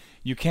all. And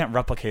you can't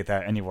replicate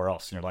that anywhere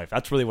else in your life.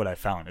 That's really what I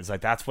found. Is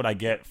like, that's what I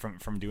get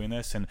from doing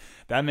this. And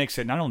that makes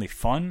it not only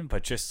fun,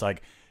 but just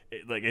like,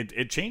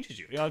 it changes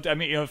you.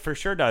 For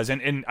sure does.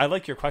 And I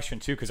like your question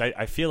too, because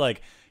I feel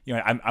like,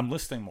 I'm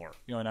listening more,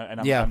 and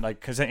I'm like,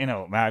 because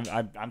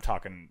I'm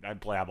talking, I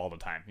blab all the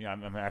time.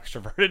 I'm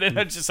extroverted, and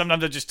it's just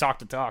sometimes I just talk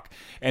to talk,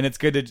 and it's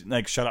good to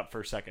like shut up for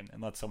a second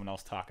and let someone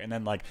else talk, and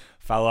then like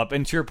follow up.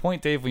 And to your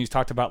point, Dave, when you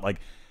talked about like,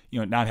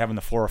 not having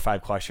the 4 or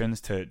 5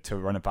 questions to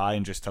run it by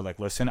and just to like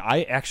listen,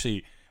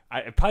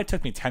 it probably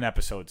took me 10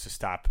 episodes to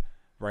stop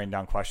writing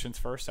down questions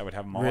first. I would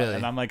have them all,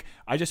 and I'm like,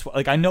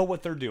 I know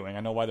what they're doing, I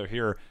know why they're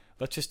here.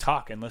 Let's just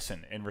talk and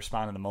listen and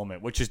respond in the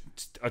moment, which is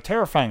a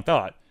terrifying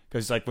thought.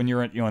 Because like when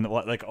you're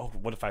like, oh,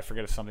 what if I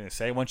forget something to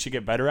say? Once you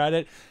get better at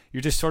it, you're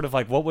just sort of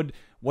like, what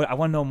I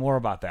want to know more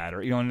about that,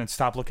 or and then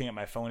stop looking at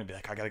my phone and be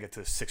like, I got to get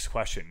to the 6th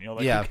question.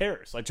 Who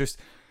cares? Like just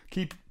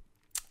keep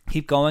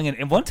going.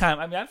 And one time,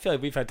 I feel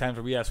like we've had times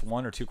where we ask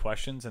 1 or 2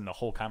 questions and the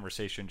whole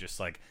conversation just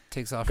like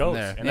takes off goes.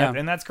 from there.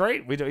 And that's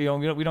great. We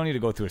don't we don't need to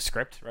go through a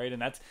script, right? And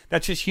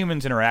that's just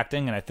humans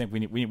interacting. And I think we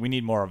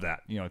need more of that.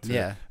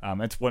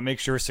 It's what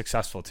makes yours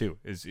successful too.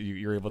 Is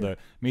you're able to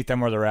meet them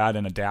where they're at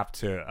and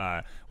adapt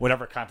to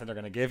whatever content they're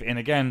going to give. And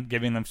again,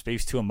 giving them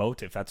space to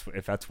emote if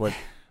that's what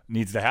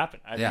needs to happen.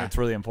 I think it's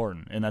really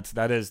important. And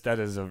that is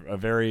a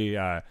very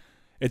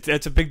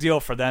it's a big deal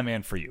for them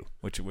and for you,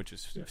 which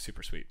is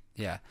super sweet.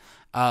 Yeah.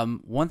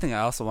 One thing I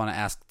also want to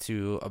ask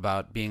too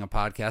about being a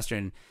podcaster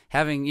and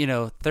having,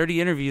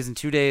 30 interviews in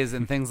 2 days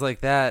and things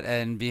like that,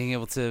 and being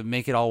able to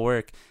make it all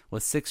work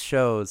with 6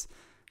 shows,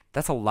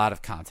 that's a lot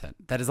of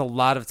content. That is a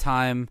lot of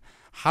time.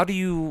 How do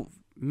you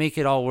make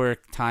it all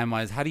work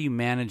time-wise? How do you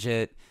manage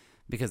it?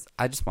 Because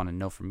I just want to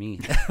know for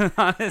me,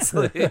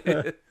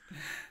 honestly.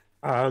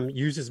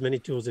 Use as many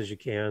tools as you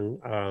can.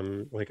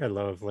 I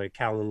love like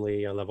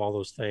Calendly. I love all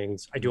those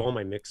things. I do all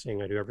my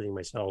mixing. I do everything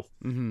myself.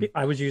 Mm-hmm.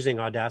 I was using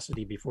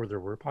Audacity before there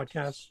were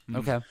podcasts.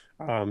 Okay.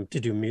 To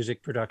do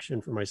music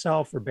production for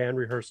myself, for band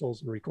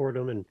rehearsals, and record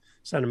them and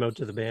send them out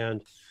to the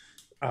band.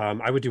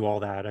 I would do all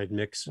that. I'd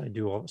mix. I'd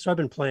do all. So I've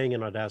been playing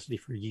in Audacity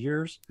for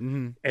years,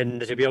 and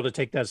to be able to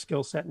take that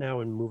skill set now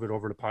and move it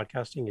over to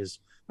podcasting is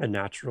a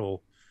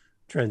natural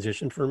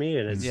transition for me,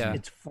 and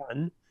it's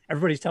fun.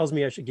 Everybody tells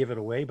me I should give it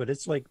away, but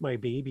it's like my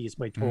baby. It's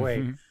my toy.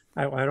 Mm-hmm.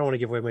 I don't want to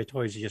give away my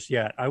toys just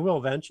yet. I will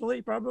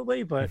eventually,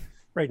 probably, but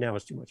right now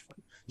it's too much fun.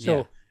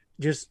 So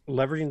just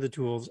leveraging the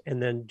tools. And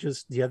then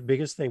just the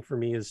biggest thing for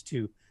me is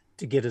to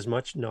get as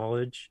much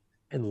knowledge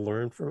and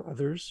learn from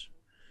others.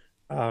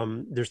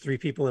 There's 3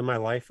 people in my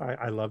life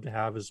I love to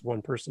have as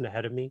one person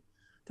ahead of me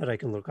that I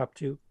can look up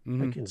to.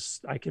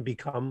 Mm-hmm. I can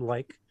become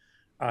like,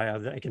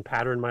 I can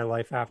pattern my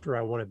life after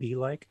I want to be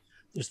like.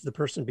 There's the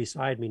person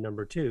beside me,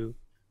 number 2,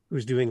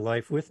 who's doing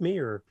life with me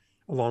or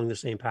along the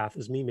same path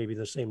as me, maybe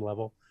the same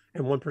level,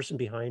 and one person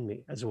behind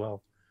me as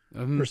well.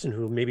 Mm-hmm. Person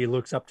who maybe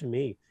looks up to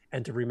me,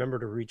 and to remember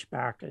to reach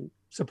back and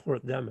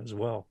support them as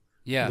well.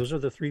 Yeah. Those are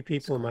the 3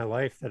 people in my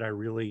life that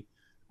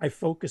I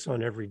focus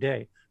on every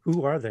day.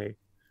 Who are they?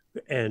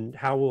 And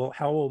how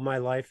will my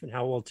life and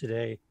how will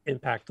today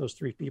impact those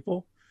 3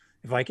 people?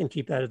 If I can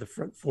keep that at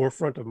the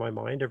forefront of my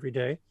mind every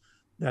day,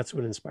 that's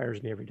what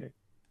inspires me every day.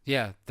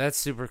 Yeah, that's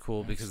super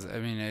cool because,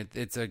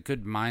 it's a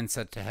good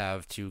mindset to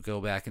have to go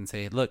back and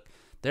say, look,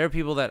 there are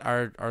people that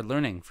are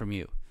learning from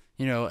you,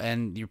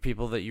 and you're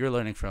people that you're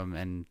learning from.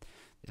 And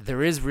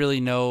there is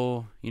really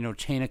no,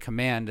 chain of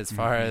command as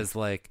far as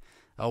like,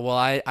 oh,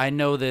 well, I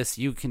know this,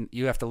 you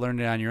have to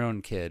learn it on your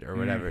own, kid, or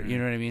whatever. Mm-hmm. You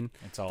know what I mean?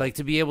 It's all like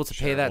to be able to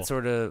pay that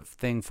sort of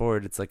thing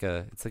forward. It's like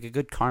a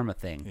good karma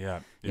thing. Yeah.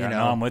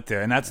 No, I'm with you.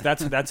 And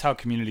that's how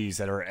communities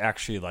that are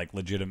actually like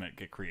legitimate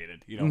get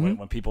created.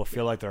 When people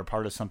feel like they're a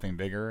part of something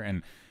bigger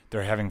and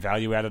they're having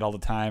value added all the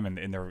time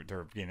and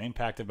they're being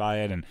impacted by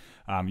it.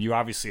 And you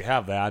obviously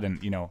have that. And,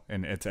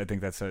 I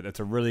think that's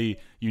a really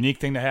unique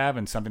thing to have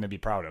and something to be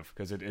proud of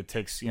because it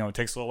takes a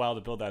little while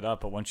to build that up.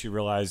 But once you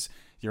realize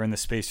you're in the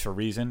space for a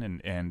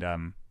reason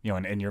and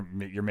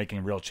you're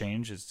making real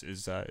change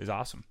is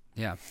awesome.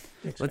 Yeah.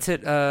 Let's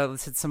hit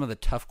some of the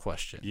tough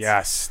questions.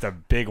 Yes. The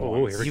big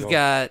ones.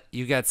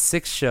 You got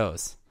 6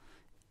 shows.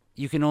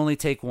 You can only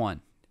take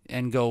one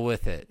and go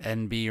with it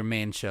and be your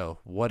main show.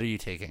 What are you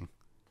taking?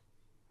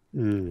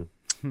 I'm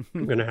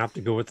going to have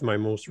to go with my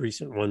most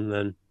recent one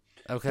then.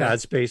 Okay. Bad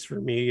Space for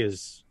me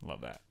is...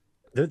 Love that.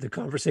 the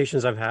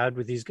conversations I've had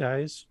with these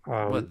guys.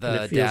 What,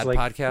 the Dad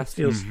podcast? It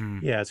feels,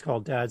 yeah, it's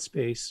called Dad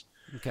Space.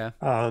 Okay.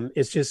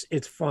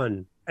 It's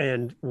fun.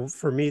 And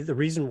for me, the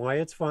reason why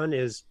it's fun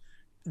is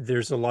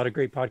there's a lot of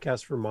great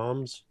podcasts for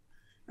moms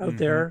out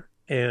there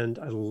and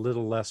a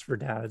little less for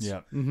dads.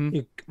 Yeah.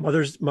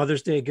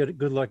 Mother's Day,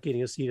 good luck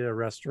getting a seat at a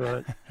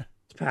restaurant.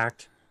 It's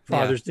packed.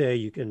 Father's Day,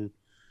 you can,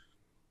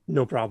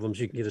 no problems.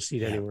 You can get a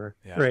seat anywhere.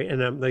 Yeah. Right.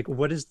 And I'm like,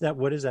 what is that?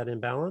 What is that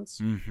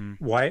imbalance?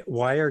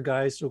 Why are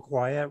guys so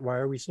quiet? Why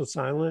are we so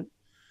silent?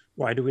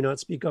 Why do we not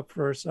speak up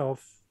for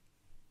ourselves?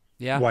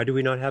 Yeah. Why do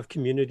we not have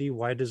community?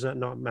 Why does that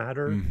not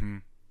matter?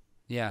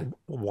 Yeah.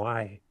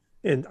 Why?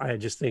 And I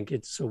just think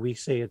so we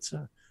say it's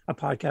a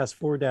podcast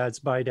for dads,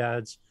 by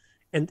dads.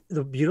 And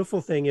the beautiful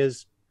thing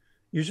is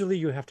usually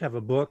you have to have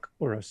a book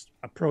or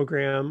a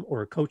program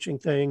or a coaching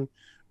thing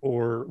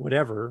or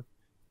whatever,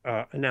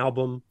 an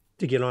album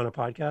to get on a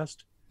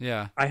podcast.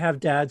 Yeah. I have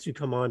dads who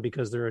come on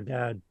because they're a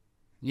dad.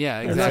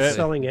 Yeah, exactly. They're not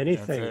selling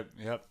anything.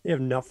 Yep. They have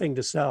nothing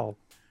to sell,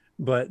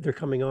 but they're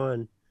coming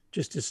on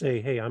just to say,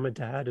 hey, I'm a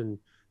dad and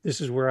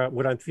this is where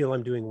what I feel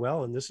I'm doing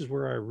well. And this is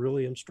where I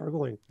really am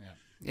struggling.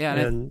 Yeah.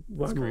 And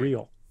I'm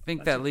real. I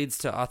think that leads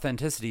to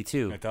authenticity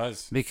too. It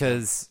does.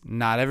 Because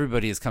not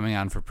everybody is coming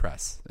on for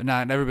press.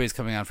 Not everybody's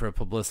coming on for a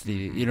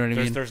publicity. You know what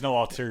I mean? There's no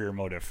ulterior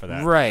motive for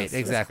that. Right,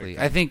 exactly.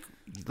 I think,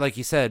 like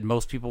you said,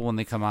 most people, when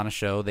they come on a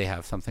show, they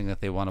have something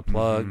that they want to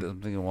plug,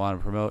 something they want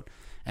to promote.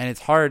 And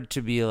it's hard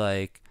to be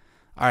like,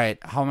 all right,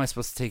 how am I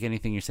supposed to take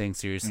anything you're saying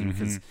seriously?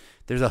 Because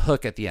there's a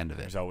hook at the end of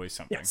it. There's always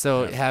something. Yeah.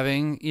 So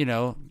having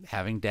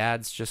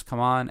dads just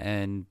come on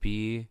and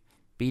be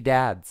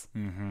dads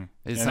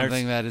is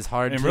something that is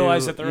hard and to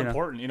realize that they're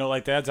important.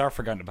 Like dads are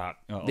forgotten about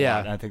a lot.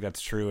 And I think that's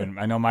true, and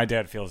I know my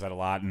dad feels that a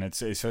lot. And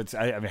it's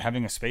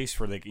having a space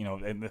where they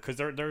because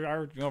there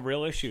are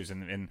real issues,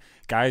 and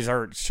guys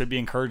should be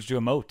encouraged to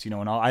emote.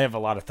 And I have a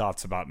lot of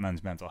thoughts about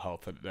men's mental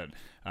health that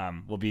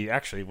will be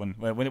actually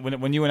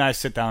when you and I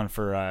sit down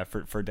for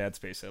Dad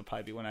Space. It'll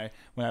probably be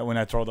when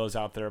I throw those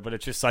out there. But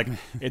it's just like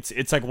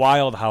it's like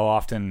wild how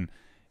often.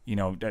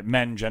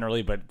 Men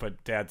generally,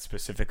 but dad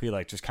specifically,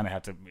 like just kind of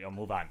have to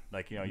move on.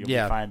 Like you'll be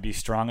fine, be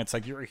strong. It's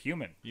like you're a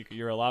human.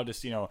 You're allowed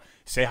to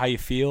say how you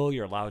feel.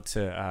 You're allowed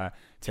to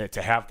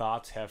have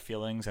thoughts, have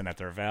feelings, and that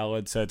they're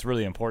valid. So it's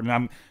really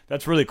important.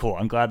 That's really cool.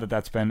 I'm glad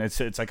that's been. It's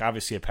like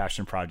obviously a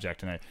passion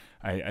project, and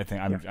I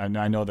think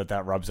I know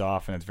that rubs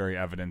off, and it's very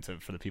evident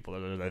for the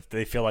people that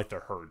they feel like they're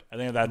heard. I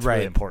think that's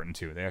really important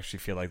too. They actually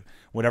feel like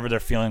whatever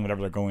they're feeling,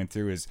 whatever they're going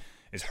through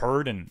is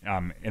heard and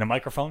in a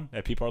microphone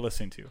that people are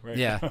listening to, right?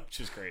 Yeah. Which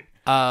is great.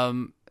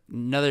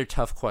 Another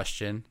tough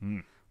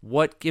question.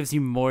 What gives you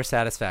more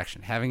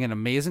satisfaction? Having an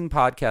amazing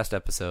podcast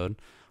episode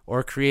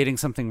or creating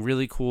something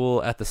really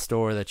cool at the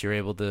store that you're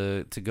able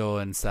to go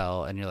and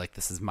sell and you're like,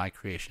 this is my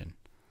creation?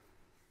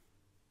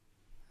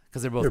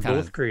 Because they're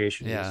both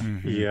creations. Yeah.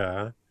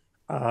 Yeah.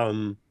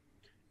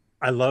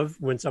 I love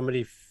when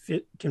somebody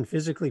can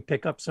physically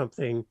pick up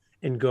something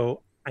and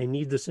go, I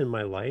need this in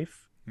my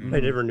life. I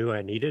never knew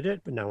I needed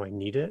it, but now I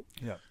need it.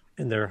 Yeah.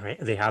 And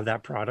they have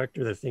that product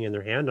or the thing in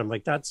their hand. I'm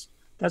like, that's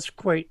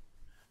quite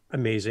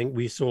amazing.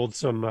 We sold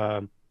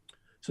some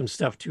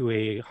stuff to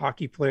a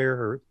hockey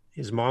player.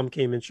 His mom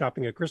came in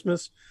shopping at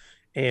Christmas,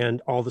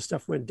 and all the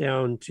stuff went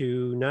down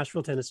to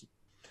Nashville, Tennessee.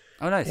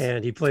 Oh, nice.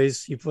 And he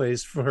plays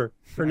for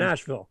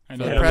Nashville. I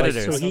know the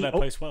Predators. I know that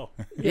place well.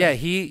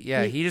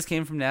 He just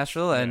came from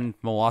Nashville, and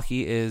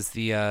Milwaukee is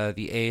the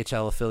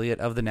AHL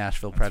affiliate of the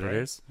Nashville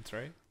Predators. That's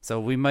right. So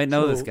we might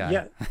know this guy.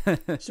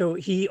 Yeah. So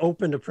he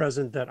opened a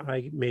present that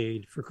I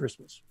made for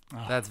Christmas.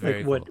 That's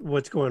very cool.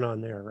 What's going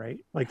on there, right?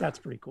 Like that's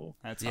pretty cool.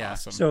 That's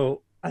awesome.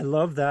 So I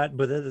love that,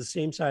 but at the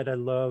same side, I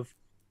love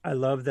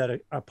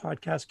that a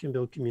podcast can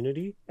build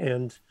community,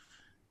 and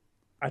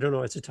I don't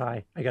know, it's a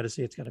tie. I got to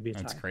say, it's got to be a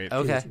tie. That's great.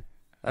 Okay,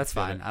 that's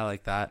fine. I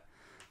like that.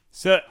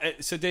 So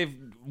Dave,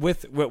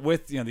 with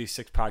these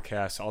 6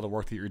 podcasts, all the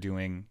work that you're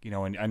doing,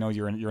 and I know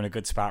you're in a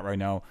good spot right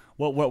now.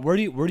 Where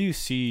do you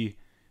see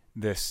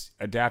this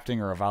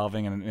adapting or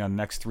evolving in the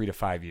next 3 to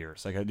 5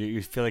 years? Like, do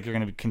you feel like you're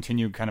going to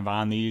continue kind of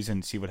on these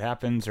and see what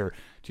happens, or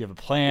do you have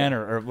a plan,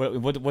 or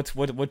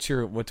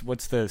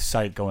what's the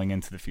site going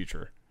into the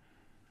future?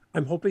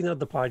 I'm hoping that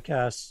the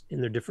podcasts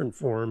in their different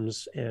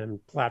forms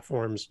and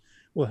platforms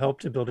will help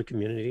to build a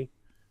community.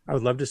 I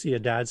would love to see a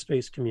Dad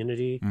Space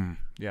community.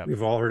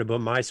 We've all heard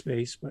about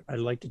MySpace, but I'd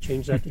like to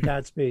change that to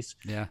Dad Space.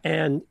 Yeah.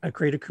 And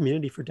create a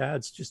community for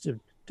dads just to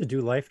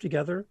do life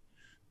together.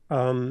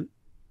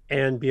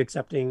 And be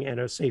accepting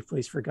and a safe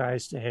place for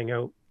guys to hang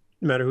out,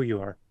 no matter who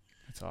you are.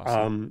 That's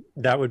awesome.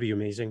 That would be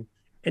amazing.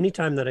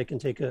 Anytime that I can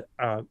take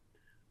the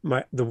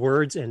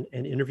words and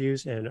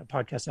interviews and a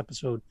podcast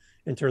episode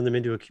and turn them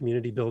into a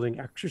community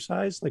building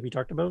exercise, like we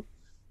talked about,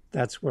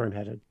 that's where I'm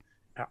headed.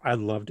 I'd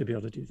love to be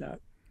able to do that.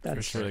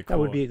 That's really cool.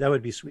 That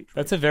would be sweet.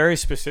 That's a very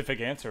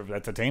specific answer.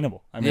 That's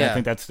attainable. I mean, I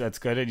think that's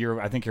good.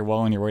 I think you're well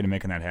on your way to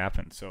making that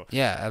happen. So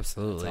yeah,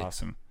 absolutely. That's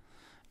awesome.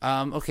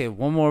 Okay,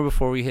 one more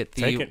before we hit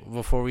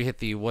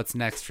the what's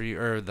next for you,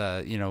 or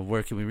the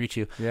where can we reach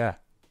you? Yeah.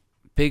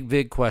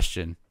 Big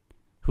question.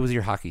 Who was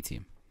your hockey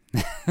team?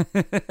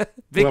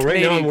 Well,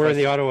 right now I'm wearing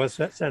the Ottawa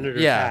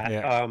Senators hat.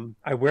 Yeah.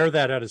 I wear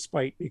that out of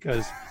spite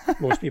because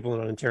most people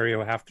in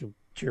Ontario have to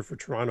cheer for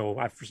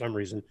Toronto for some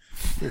reason.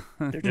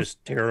 They're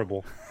just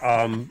terrible.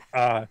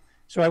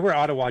 So I wear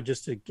Ottawa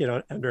just to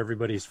get under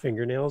everybody's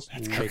fingernails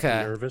and make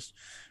them nervous.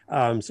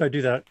 So I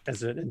do that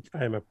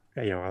I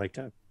like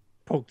to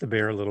poke the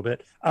bear a little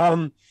bit.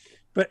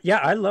 But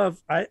yeah,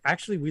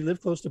 we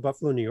live close to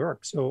Buffalo, New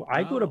York. So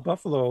I go to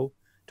Buffalo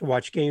to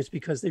watch games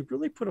because they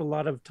really put a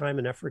lot of time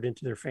and effort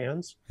into their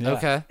fans. Yeah.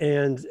 Okay.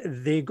 And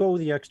they go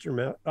the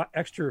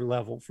extra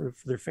level for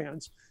their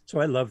fans. So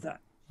I love that.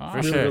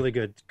 Really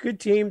good. Good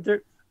team.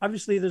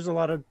 Obviously there's a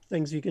lot of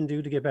things you can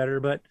do to get better,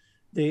 but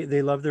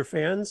they love their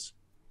fans.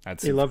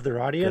 They love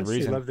their audience.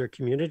 They love their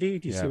community.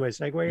 Do you see my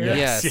segue here?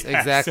 Yes,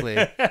 exactly.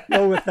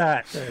 Go with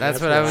that. That's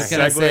what I was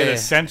going to say. The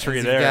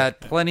century there. You've got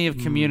plenty of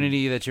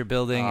community that you're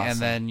building, and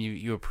then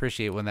you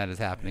appreciate when that is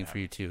happening for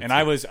you too. And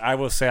I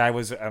will say I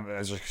was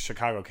as a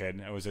Chicago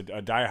kid, I was a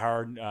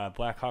diehard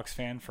Blackhawks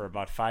fan for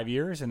about 5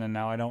 years, and then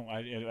now I don't.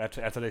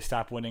 After they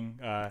stopped winning,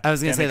 I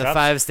was going to say the Cups,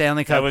 5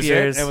 Stanley Cup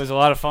years. It was a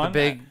lot of fun. The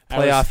big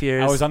playoff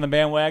years. I was on the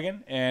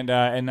bandwagon, and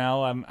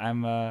now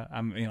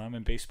I'm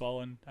in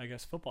baseball and I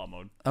guess football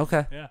mode.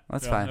 Okay, yeah,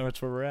 that's fine.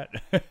 That's where we're at.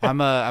 I'm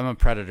a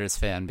Predators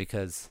fan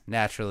because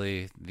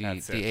naturally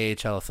the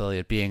AHL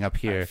affiliate being up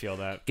here, I feel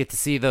that. Get to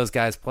see those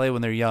guys play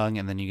when they're young,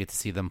 and then you get to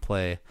see them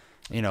play,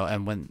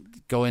 and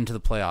go into the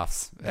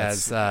playoffs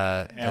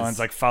Alan's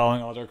like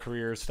following all their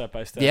careers step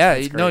by step.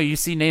 Yeah, no, you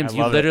see names.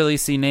 You literally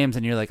see names,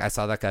 and you're like, I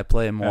saw that guy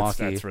play in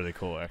Milwaukee. That's really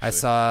cool. Actually, I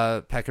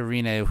saw Pekka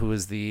Rinne, who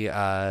was the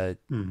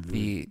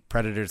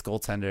Predators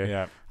goaltender.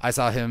 Yeah. I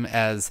saw him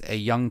as a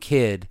young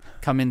kid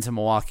come into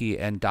Milwaukee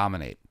and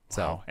dominate.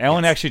 So wow.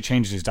 Alan actually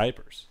changed his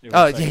diapers. It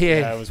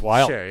was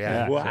wild. Sure,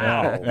 yeah.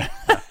 Wow.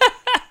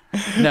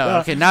 No,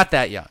 okay, not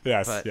that young.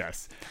 Yes.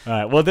 All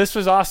right. Well, this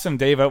was awesome,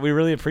 Dave. We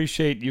really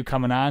appreciate you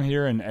coming on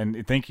here,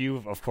 and thank you,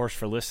 of course,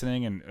 for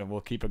listening. And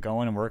we'll keep it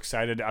going. And we're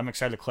excited. I'm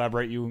excited to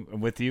collaborate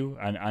with you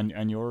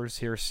on yours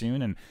here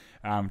soon. And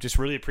just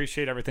really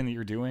appreciate everything that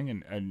you're doing,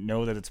 and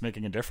know that it's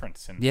making a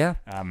difference. And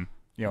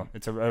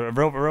it's a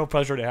real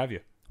pleasure to have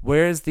you.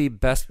 Where is the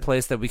best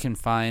place that we can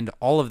find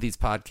all of these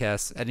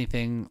podcasts,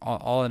 anything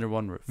all under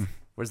one roof?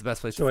 Where's the best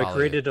place to follow I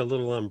created a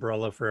little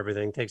umbrella for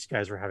everything. Thanks,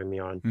 guys, for having me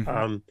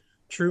on.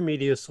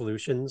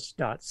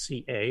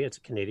 TrueMediaSolutions.ca. It's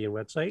a Canadian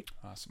website.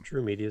 Awesome.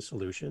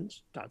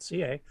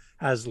 TrueMediaSolutions.ca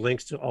has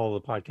links to all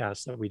the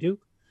podcasts that we do.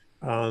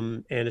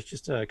 And it's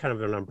just a kind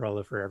of an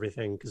umbrella for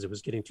everything because it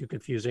was getting too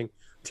confusing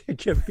to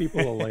give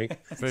people a link.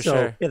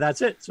 Sure. Yeah,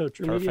 that's it. So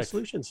True Media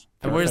Solutions.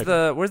 And where's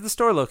the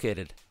store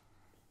located?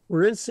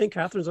 We're in St.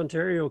 Catharines,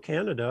 Ontario,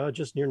 Canada,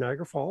 just near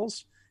Niagara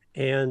Falls.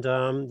 And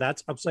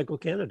that's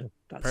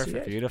UpcycleCanada.ca.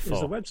 Perfect. Beautiful.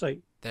 Is the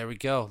website. There we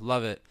go.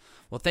 Love it.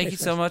 Well, thank you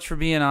so much for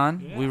being on.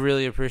 Yeah. We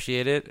really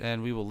appreciate it.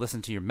 And we will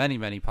listen to your many,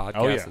 many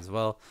podcasts as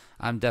well.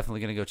 I'm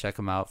definitely going to go check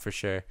them out for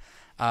sure.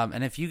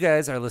 And if you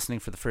guys are listening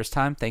for the first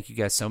time, thank you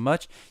guys so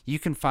much. You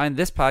can find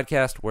this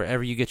podcast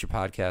wherever you get your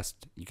podcast.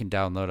 You can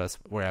download us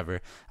wherever.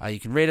 You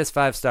can rate us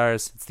 5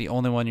 stars. It's the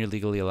only one you're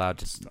legally allowed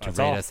to rate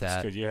us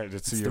at. Good. Yeah,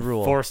 it's the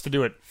rule. Forced to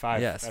do it. 5.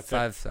 Yes, that's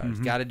 5 stars.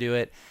 Got to do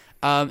it.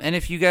 And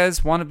if you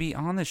guys want to be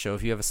on the show,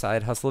 if you have a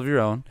side hustle of your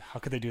own, how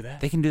could they do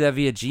that? They can do that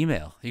via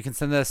Gmail. You can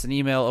send us an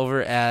email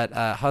over at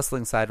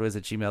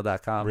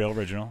hustlingsideways@gmail.com. Real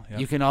original. Yep.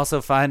 You can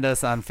also find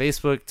us on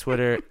Facebook,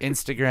 Twitter,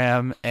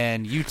 Instagram,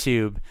 and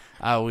YouTube.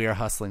 We are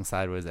Hustling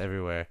Sideways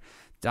everywhere.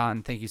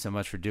 Don, thank you so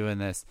much for doing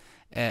this.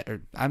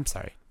 I'm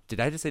sorry.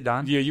 Did I just say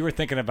Don? Yeah, you were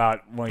thinking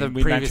about when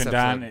we mentioned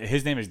Don.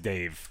 His name is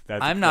Dave.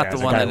 I'm not the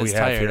one that is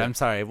tired. I'm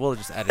sorry. We'll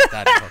just edit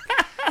that out.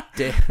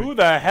 Dave. Who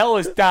the hell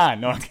is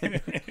Don? No,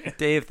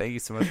 Dave, thank you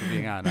so much for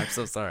being on. I'm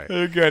so sorry.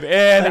 Good.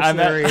 And thanks,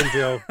 Larry and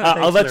Joe.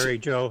 Larry,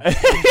 Joe.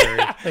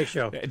 Thanks,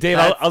 Joe. Dave,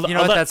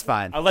 that's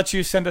fine. I'll let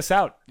you send us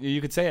out.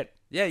 You could say it.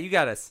 Yeah, you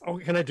got us. Oh,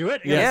 can I do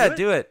it? Yeah,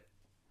 do it.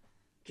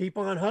 Keep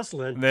on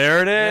hustling.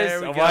 There it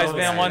is. A wise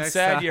man once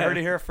said. You heard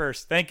it here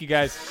first. Thank you,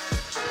 guys.